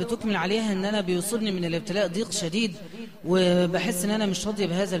 واحدة اخرى بتكمل عليها ان انا بيصيبني من الابتلاء ضيق شديد، وبحس ان انا مش راضي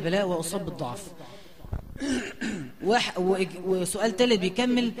بهذا البلاء واصاب بالضعف. وسؤال ثالث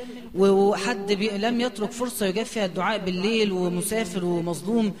بيكمل، وحد لم يترك فرصة يجاب فيها الدعاء بالليل، ومسافر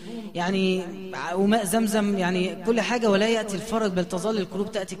ومظلوم يعني، وماء زمزم يعني كل حاجة، ولا يأتي الفرج بل تظل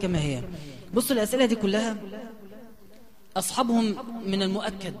القلوب تأتي كما هي. بصوا الأسئلة دي كلها أصحابهم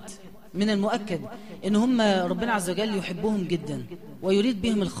من المؤكد إن هم ربنا عز وجل يحبهم جدا ويريد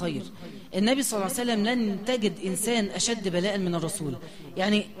بهم الخير. النبي صلى الله عليه وسلم لن تجد إنسان أشد بلاء من الرسول.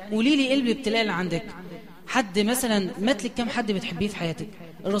 يعني قولي لي إيه الابتلاء اللي عندك؟ حد مثلا مات لك كم حد بتحبيه في حياتك؟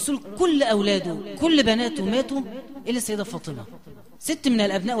 الرسول كل أولاده كل بناته ماتوا إلا السيدة فاطمة. 6 من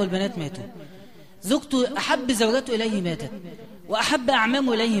الأبناء والبنات ماتوا. زوجته أحب زوجاته إليه ماتت، وأحب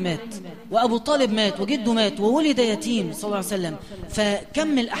أعمامه إليه مات، وأبو طالب مات، وجده مات، وولد يتيم صلى الله عليه وسلم.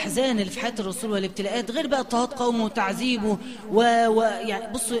 فكم الأحزان اللي في حياة الرسول والابتلاءات، غير بقى اضطهاد قومه وتعذيبه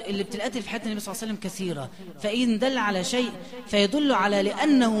يعني بصوا الابتلاءات اللي في حياة النبي صلى الله عليه وسلم كثيرة. فإن دل على شيء فيدل على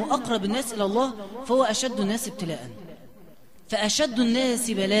لأنه أقرب الناس إلى الله فهو أشد الناس ابتلاء. فأشد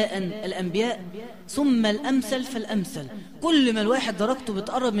الناس بلاء الأنبياء ثم الأمثل فالأمثل. كل ما الواحد درجته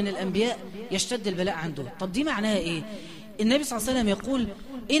بتقرب من الأنبياء يشتد البلاء عنده. طب دي معناها إيه؟ النبي صلى الله عليه وسلم يقول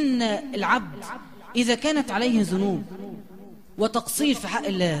إن العبد إذا كانت عليه ذنوب وتقصير في حق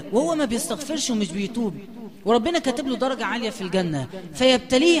الله وهو ما بيستغفرش ومش بيتوب، وربنا كاتب له درجة عالية في الجنة،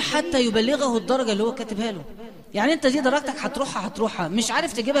 فيبتليه حتى يبلغه الدرجة اللي هو كاتبها له. يعني انت دي درجتك هتروحها مش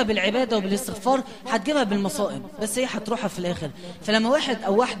عارف تجيبها بالعبادة وبالاستغفار، هتجيبها بالمصائب، بس هي هتروحها في الاخر. فلما واحد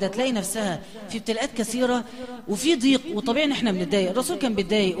او واحدة تلاقي نفسها في ابتلاءات كثيرة وفي ضيق، وطبيعي ان احنا بنتضايق، الرسول كان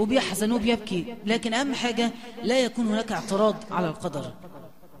بيتضايق وبيحزن وبيبكي، لكن اهم حاجة لا يكون هناك اعتراض على القدر.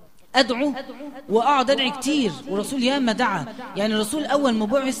 أدعو وأقعد أدعي كتير، ورسول ياما دعا. يعني الرسول أول ما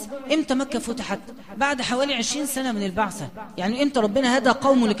بعث إمتى مكة فتحت؟ بعد حوالي 20 سنة من البعثة. يعني إمتى ربنا هدى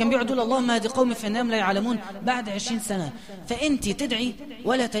قومه اللي كان بيقولوا اللهم هدي قومي فإنهم لا يعلمون؟ بعد 20 سنة. فأنت تدعي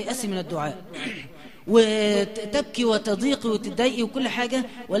ولا تيأسي من الدعاء، وتبكي وتضيقي وتتضايقي وكل حاجة،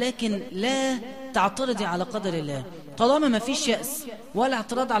 ولكن لا تعترضي على قدر الله. طالما ما فيش يأس ولا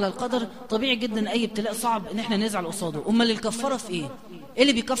اعتراض على القدر، طبيعي جدا أي ابتلاء صعب إن احنا نزعل قصاده. أمال الكفارة في إيه؟ ايه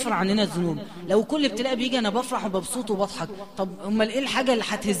اللي بيكفر عننا الذنوب؟ لو كل ابتلاء بيجي انا بفرح وببسط وبضحك، طب امال ايه الحاجه اللي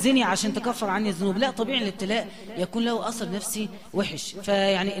هتهزني عشان تكفر عني الذنوب؟ لا، طبيعي الابتلاء يكون له اثر نفسي وحش.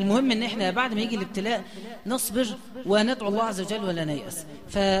 فيعني المهم ان احنا بعد ما يجي الابتلاء نصبر وندعو الله عز وجل ولا نيأس.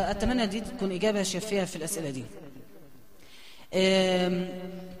 فاتمنى دي تكون اجابه شافيه في الاسئله دي.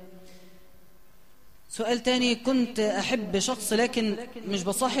 سؤال تاني: كنت أحب شخص لكن مش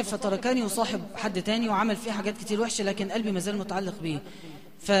بصاحب، فتركني وصاحب حد تاني وعمل فيه حاجات كتير وحشة، لكن قلبي مازال متعلق بيه،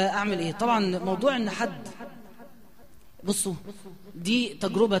 فأعمل إيه؟ طبعا موضوع إن حد، بصوا دي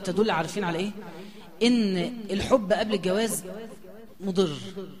تجربة تدل، عارفين على إيه؟ إن الحب قبل الجواز مضر.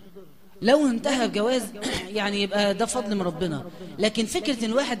 لو انتهى الجواز يعني يبقى ده فضل من ربنا، لكن فكرة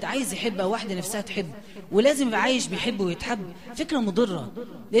ان واحد عايز يحب او واحدة نفسها تحب ولازم يبقى عايش بيحب ويتحب، فكرة مضرة.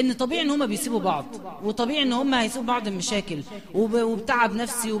 لان طبيعي ان هما بيسيبوا بعض، وطبيعي ان هما هيسيبوا بعض بمشاكل وبتعب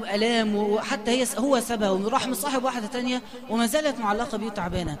نفسي وبألام، وحتى هو سابها وراح مصاحب واحدة تانية وما زالت معلقة بيه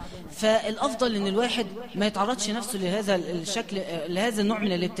وتعبانة. فالافضل ان الواحد ما يتعرضش نفسه لهذا الشكل، لهذا النوع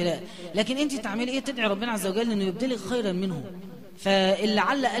من الابتلاء. لكن انت تعملي ايه؟ تدعي ربنا عز وجل انه يبدلك خيرا منه. فاللي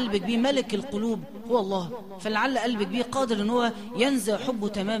علق قلبك بيه ملك القلوب هو الله، فاللي علق قلبك بيه قادر ان هو ينزع حبه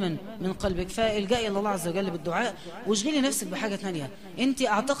تماما من قلبك. فالجئي الى الله عز وجل بالدعاء، واشغلي نفسك بحاجه ثانيه. انت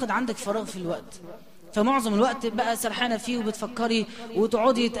اعتقد عندك فراغ في الوقت، فمعظم الوقت بقى سرحانه فيه وبتفكري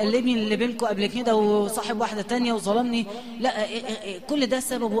وتقعدي تقلبي اللي بينكم قبل كده وصاحب واحده ثانيه وظلمني. لا، كل ده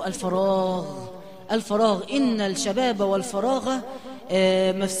سببه الفراغ. ان الشباب والفراغ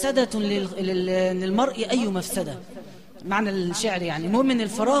مفسده للمرء، اي مفسده، معنى الشعر يعني. المهم ان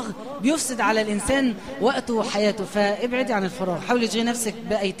الفراغ بيفسد على الانسان وقته وحياته، فابعدي عن الفراغ، حاولي تشغلي نفسك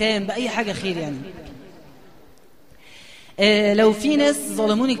بايتام، باي حاجه خير يعني. لو في ناس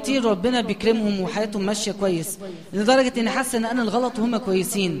ظلموني كتير ربنا بيكرمهم وحياتهم ماشيه كويس لدرجه اني حاسه ان انا الغلط وهم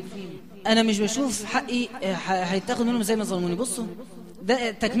كويسين، انا مش بشوف حقي هيتاخد منهم زي ما ظلموني. بصوا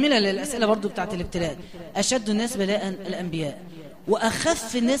ده تكمله للاسئله برضو بتاعت الابتلاء. اشد الناس بلاء الانبياء،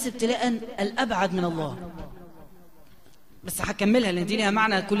 واخف الناس ابتلاء الابعد من الله. بس هكملها لان دي ليها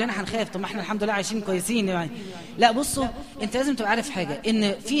معنى، كلنا هنخاف، طب ما احنا الحمد لله عايشين كويسين يعني. لا، بصوا انت لازم تبقى عارف حاجه،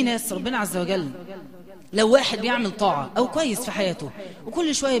 ان في ناس ربنا عز وجل لو واحد بيعمل طاعه او كويس في حياته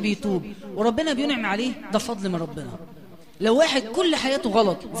وكل شويه بيتوب وربنا بينعم عليه، ده فضل من ربنا. لو واحد كل حياته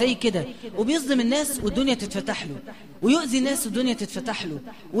غلط زي كده وبيظلم الناس والدنيا تتفتح له، ويؤذي الناس والدنيا تتفتح له،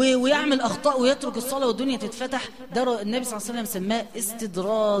 ويعمل اخطاء ويترك الصلاه والدنيا تتفتح، ده النبي صلى الله عليه وسلم سماه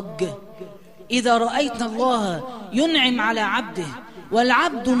استدراج. إذا رأيت الله ينعم على عبده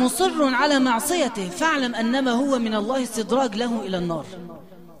والعبد مصر على معصيته فاعلم أنما هو من الله استدراج له إلى النار.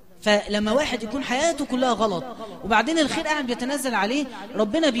 فلما واحد يكون حياته كلها غلط وبعدين الخير قاعد بيتنزل عليه،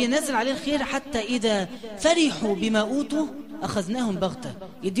 ربنا بينزل عليه الخير، حتى إذا فرحوا بما أوتوا أخذناهم بغتة،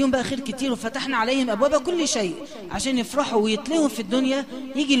 يديهم بقى خير كتير وفتحنا عليهم أبواب كل شيء عشان يفرحوا ويتلهوا في الدنيا،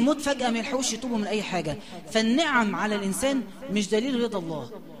 يجي الموت فجأة ما يلحقوش يتوبوا من أي حاجة. فالنعم على الإنسان مش دليل رضا الله،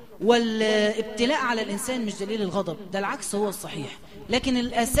 والابتلاء على الإنسان مش دليل الغضب، ده العكس هو الصحيح. لكن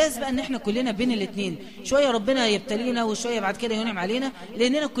الأساس بقى ان احنا كلنا بين الاثنين، شوية ربنا يبتلينا وشوية بعد كده ينعم علينا،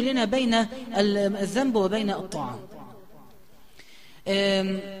 لأننا كلنا بين الذنب وبين الطاعة.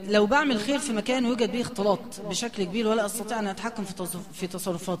 لو بعمل خير في مكان ويوجد به اختلاط بشكل كبير ولا أستطيع أن أتحكم في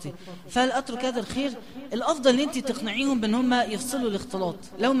تصرفاتي، فهل أترك هذا الخير؟ الأفضل أن أنت تقنعيهم بأن هم يفصلوا الاختلاط.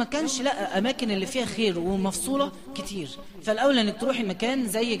 لو ما كانش، لا، أماكن اللي فيها خير ومفصولة كتير، فالأولى أنك تروحي مكان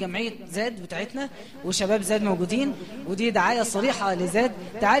زي جمعية زاد بتاعتنا وشباب زاد موجودين، ودي دعاية صريحة لزاد.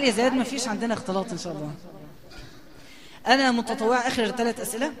 تعالي يا زاد، ما فيش عندنا اختلاط إن شاء الله. أنا متطوعة، آخر 3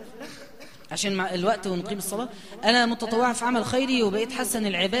 أسئلة عشان مع الوقت ونقيم الصلاة. أنا متطوعة في عمل خيري وبقيت حاسة أن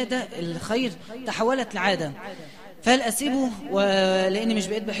العبادة الخير تحولت لعادة، فهل أسيبه لأني مش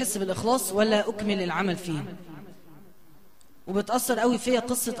بقيت بحس بالإخلاص ولا أكمل العمل فيه؟ وبتأثر قوي فيا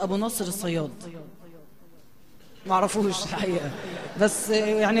قصة أبو ناصر الصياد، معرفوش الحقيقة، بس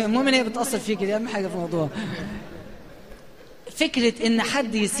يعني المهم ان هي بتأثر فيك، دي أهم حاجة في الموضوع. فكرة ان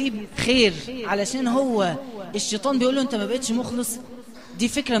حد يسيب خير علشان هو الشيطان بيقول له انت ما بقتش مخلص، دي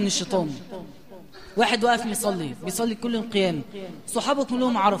فكرة من الشيطان. واحد واقف بيصلي كل يوم قيام، صحابه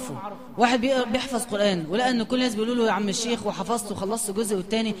كلهم عرفوا. واحد بيحفظ قرآن، ولقى ان كل الناس بيقولوا له يا عم الشيخ وحفظت وخلصت جزء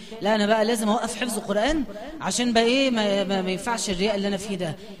والتاني، لا انا بقى لازم اوقف حفظ قرآن عشان بقى ايه ما ينفعش الرياء اللي انا فيه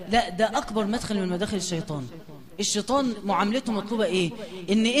ده. لا، ده اكبر مدخل من مداخل الشيطان. الشيطان معاملته مطلوبة ايه؟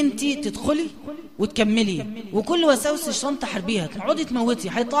 ان انت تدخلي وتكملي، وكل وساوس الشيطان تحاربيها. تقعدي تموتي،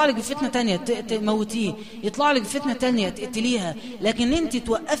 هيطلع لك بفتنة تانية تموتيه، يطلع لك بفتنة تانية تقتليها، لكن انت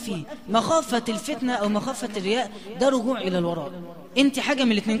توقفي مخافة الفتنة او مخافة الرياء، ده رجوع الى الوراء. انت حاجة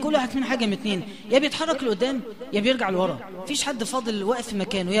من الاثنين، كل واحد فينا حاجة من الاثنين، يا بيتحرك لقدام يا بيرجع لورا. مفيش حد فاضل واقف في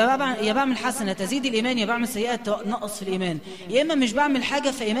مكانه، يا بعمل حسنة تزيد الايمان، يا بعمل سيئة تنقص في الايمان، يا اما مش بعمل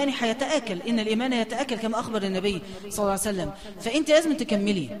حاجة فايماني هيتآكل، ان الايمان يتآكل كما اخبر النبي صلى الله عليه وسلم. فانت لازم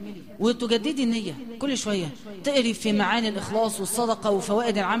تكملي وتجددي النية كل شوية، تقري في معاني الاخلاص والصدقة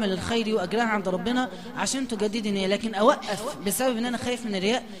وفوائد العمل الخيري واجرها عند ربنا عشان تجددي النية. لكن اوقف بسبب ان انا خايف من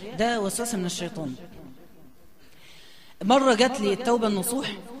الرياء، ده وسوسة من الشيطان. مرة جات لي التوبة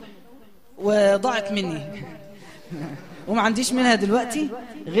النصوح وضاعت مني وما عنديش منها دلوقتي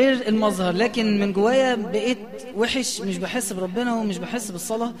غير المظهر، لكن من جوايا بقيت وحش، مش بحس بربنا ومش بحس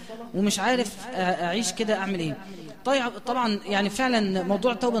بالصلاة ومش عارف أعيش كده، أعمل إيه؟ طبعا يعني فعلا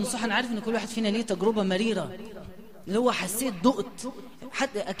موضوع التوبة النصوح، أنا عارف إن كل واحد فينا ليه تجربة مريرة، اللي هو حسيت دقت،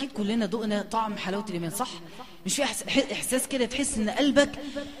 حتى أكيد كلنا دقنا طعم حلاوة الإيمان، صح؟ مش في إحساس كده تحس إن قلبك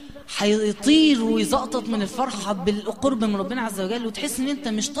هيطير ويزقطط من الفرحة بالقرب من ربنا عز وجل، وتحس ان انت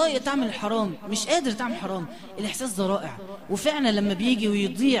مش طايق تعمل الحرام، مش قادر تعمل حرام. الاحساس ده رائع، وفعلا لما بيجي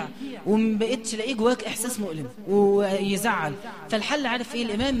ويضيع ومبقتش تلاقيه جواك احساس مؤلم ويزعل. فالحل عارف ايه؟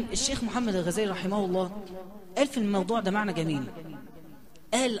 الامام الشيخ محمد الغزالي رحمه الله قال في الموضوع ده معنى جميل،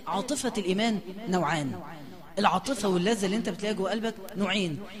 قال عاطفة الايمان نوعان. العاطفة واللذة اللي انت بتلاقيها جوا قلبك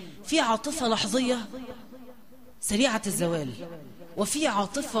نوعين، في عاطفة لحظية سريعة الزوال، وفي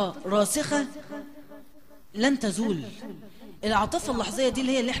عاطفة راسخة لن تزول. العاطفة اللحظية دي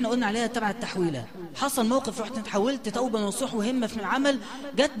اللي هي اللي احنا قلنا عليها تبع التحويلة، حصل موقف رحت تحولت توبة نصوح وهمة في العمل،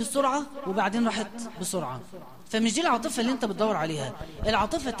 جت بسرعة وبعدين راحت بسرعة، فمش دي العاطفة اللي انت بتدور عليها.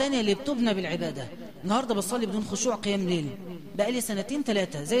 العاطفة التانية اللي بتبنى بالعبادة. النهاردة بصلي بدون خشوع قيام ليل، بقالي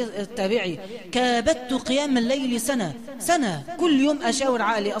 2-3 زي التابعي، كابدت قيام الليل سنة كل يوم أشاور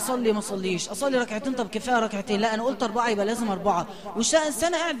عقلي أصلي ما أصليش، أصلي ركعتين طب كفاية ركعتين، لا أنا قلت 4 يبقى لازم 4،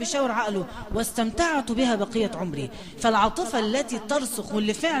 والسنة قاعد بيشاور عقله، واستمتعت بها بقية عمري. فالعاطفة التي ترسخ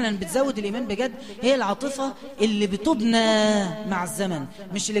واللي فعلا بتزود الإيمان بجد هي العاطفة اللي بتبنى مع الزمن،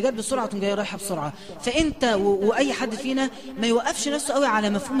 مش اللي جت بسرعة تقوم جايه رايحة بسرعة. فأنت وأي حد فينا ما يوقفش نفسه قوي على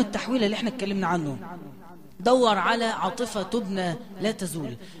مفهوم التحويل اللي احنا اتكلمنا عنه، دور على عاطفة تبنى لا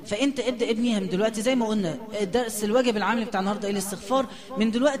تزول. فانت ابدأ ابنيها من دلوقتي، زي ما قلنا الدرس الواجب العملي بتاع النهارده ايه؟ الاستغفار.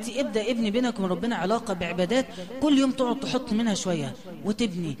 من دلوقتي ابدأ ابني بينك وبين ربنا علاقة بعبادات، كل يوم تقعد تحط منها شوية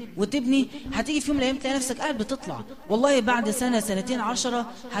وتبني. هتيجي في يوم من الايام تلاقي نفسك قاعد بتطلع، والله بعد 1-2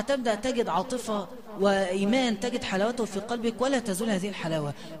 هتبدأ تجد عاطفة وإيمان، تجد حلاوته في قلبك ولا تزول هذه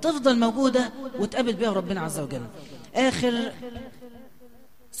الحلاوة، تفضل موجودة وتقابل بها ربنا عز وجل. آخر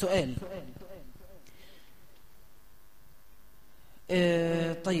سؤال،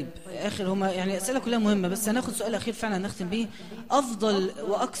 طيب آخر، هما يعني أسئلة كلها مهمة، بس هناخد سؤال أخير فعلا نختم به. أفضل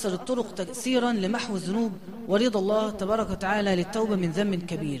وأكثر الطرق تأثيرا لمحو الذنوب ورضا الله تبارك وتعالى للتوبة من ذنب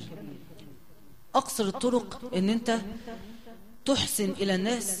كبير. أقصر الطرق إن أنت تحسن إلى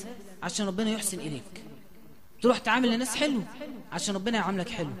الناس عشان ربنا يحسن إليك، تروح تعامل الناس حلو عشان ربنا يعاملك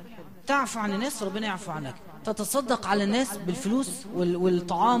حلو، تعفو عن الناس ربنا يعفو عنك، تتصدق على الناس بالفلوس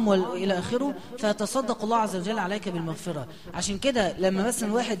والطعام إلى آخره، فيتصدق الله عز وجل عليك بالمغفرة. عشان كده لما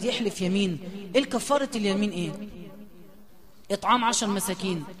مثلا واحد يحلف يمين، الكفارة اليمين ايه؟ اطعام 10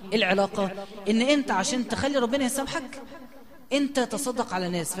 مساكين. العلاقة ان انت عشان تخلي ربنا يسامحك انت تصدق على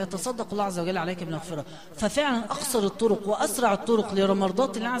ناس فيتصدق الله عز وجل عليك بالمغفرة. ففعلا اقصر الطرق واسرع الطرق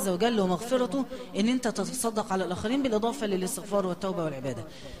لمرضات الله عز وجل ومغفرته ان انت تتصدق على الاخرين بالاضافة للاستغفار والتوبة والعبادة.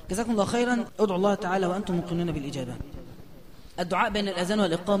 جزاكم الله خيرا. ادعوا الله تعالى وانتم موقنون بالاجابة. الدعاء بين الاذان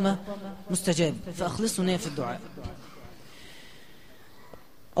والاقامة مستجاب، فاخلصوا نية في الدعاء.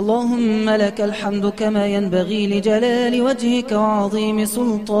 اللهم لك الحمد كما ينبغي لجلال وجهك وعظيم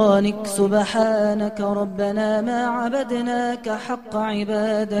سلطانك. سبحانك ربنا ما عبدناك حق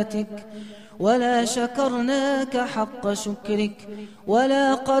عبادتك، ولا شكرناك حق شكرك،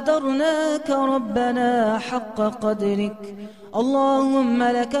 ولا قدرناك ربنا حق قدرك. اللهم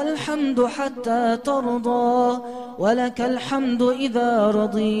لك الحمد حتى ترضى، ولك الحمد إذا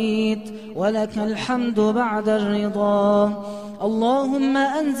رضيت، ولك الحمد بعد الرضا. اللهم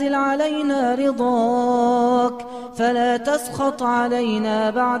أنزل علينا رضاك فلا تسخط علينا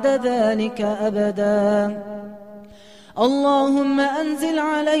بعد ذلك أبدا. اللهم أنزل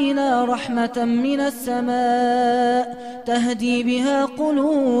علينا رحمة من السماء تهدي بها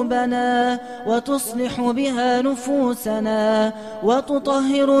قلوبنا وتصلح بها نفوسنا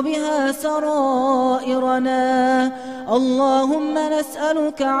وتطهر بها سرائرنا. اللهم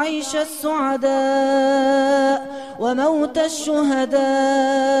نسألك عيش السعداء وموت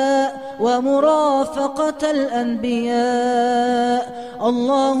الشهداء ومرافقة الأنبياء.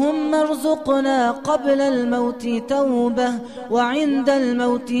 اللهم ارزقنا قبل الموت توبة وعند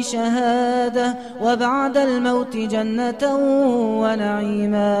الموت شهادة وبعد الموت جنة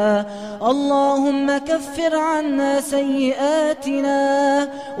ونعيما. اللهم كفر عنا سيئاتنا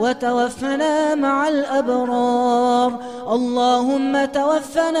وتوفنا مع الأبرار. اللهم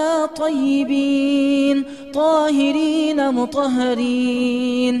توفنا طيبين طاهرين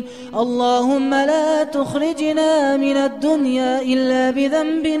مطهرين. اللهم لا تخرجنا من الدنيا إلا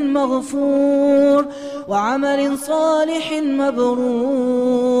بذنب مغفور وعمل صالح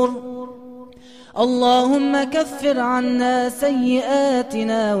مبرور. اللهم كفر عنا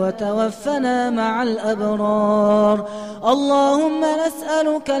سيئاتنا وتوفنا مع الأبرار. اللهم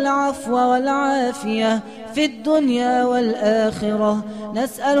نسألك العفو والعافية في الدنيا والآخرة.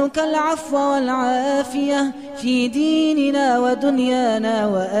 نسألك العفو والعافية في ديننا ودنيانا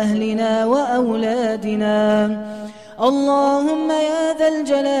وأهلنا وأولادنا. اللهم يا ذا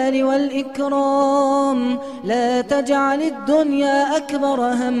الجلال والإكرام لا تجعل الدنيا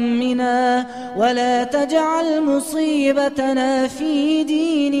أكبر همنا ولا تجعل مصيبتنا في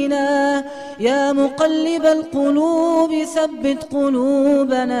ديننا. يا مقلب القلوب ثبت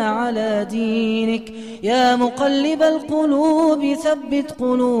قلوبنا على دينك. يا مقلب القلوب ثبت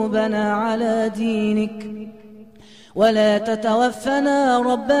قلوبنا على دينك. ولا تتوفنا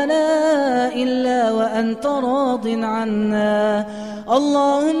ربنا إلا وأنت راض عنا.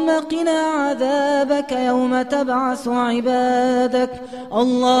 اللهم قنا عذابك يوم تبعث عبادك.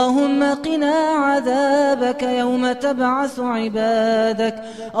 اللهم قنا عذابك يوم تبعث عبادك.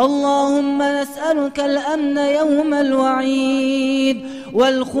 اللهم نسألك الأمن يوم الوعيد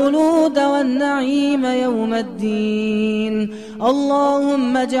والخلود والنعيم يوم الدين.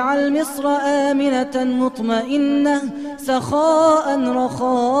 اللهم اجعل مصر آمنة مطمئنة سخاء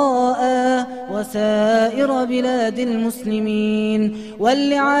رخاء وسائر بلاد المسلمين.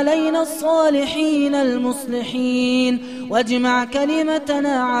 ول علينا الصالحين المصلحين واجمع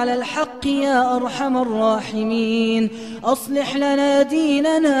كلمتنا على الحق يا أرحم الراحمين. أصلح لنا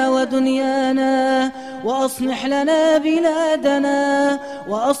ديننا ودنيانا وأصلح لنا بلادنا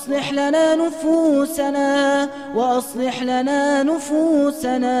وأصلح لنا نفوسنا وأصلح لنا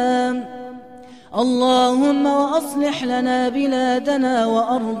نفوسنا. اللهم وأصلح لنا بلادنا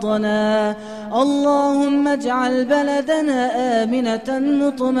وأرضنا. اللهم اجعل بلدنا آمنة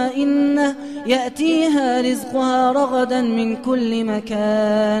مطمئنة يأتيها رزقها رغدا من كل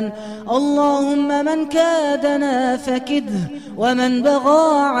مكان. اللهم من كادنا فكده ومن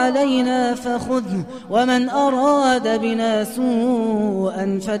بغى علينا فخذه ومن أراد بنا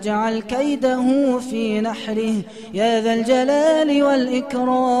سوءا فاجعل كيده في نحره يا ذا الجلال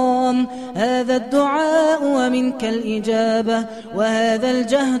والإكرام. هذا الدعاء ومنك الإجابة وهذا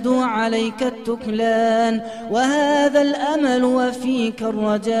الجهد عليك التكلان وهذا الأمل وفيك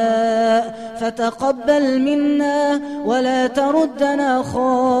الرجاء. فتقبل منا ولا تردنا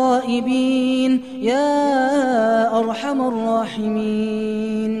خائبين يا أرحم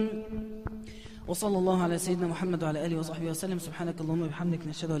الراحمين. وصلى الله على سيدنا محمد وعلى آله وصحبه وسلم. سبحانك اللهم وبحمدك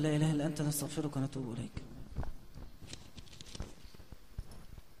نشهد أن لا إله إلا أنت نستغفرك ونتوب إليك.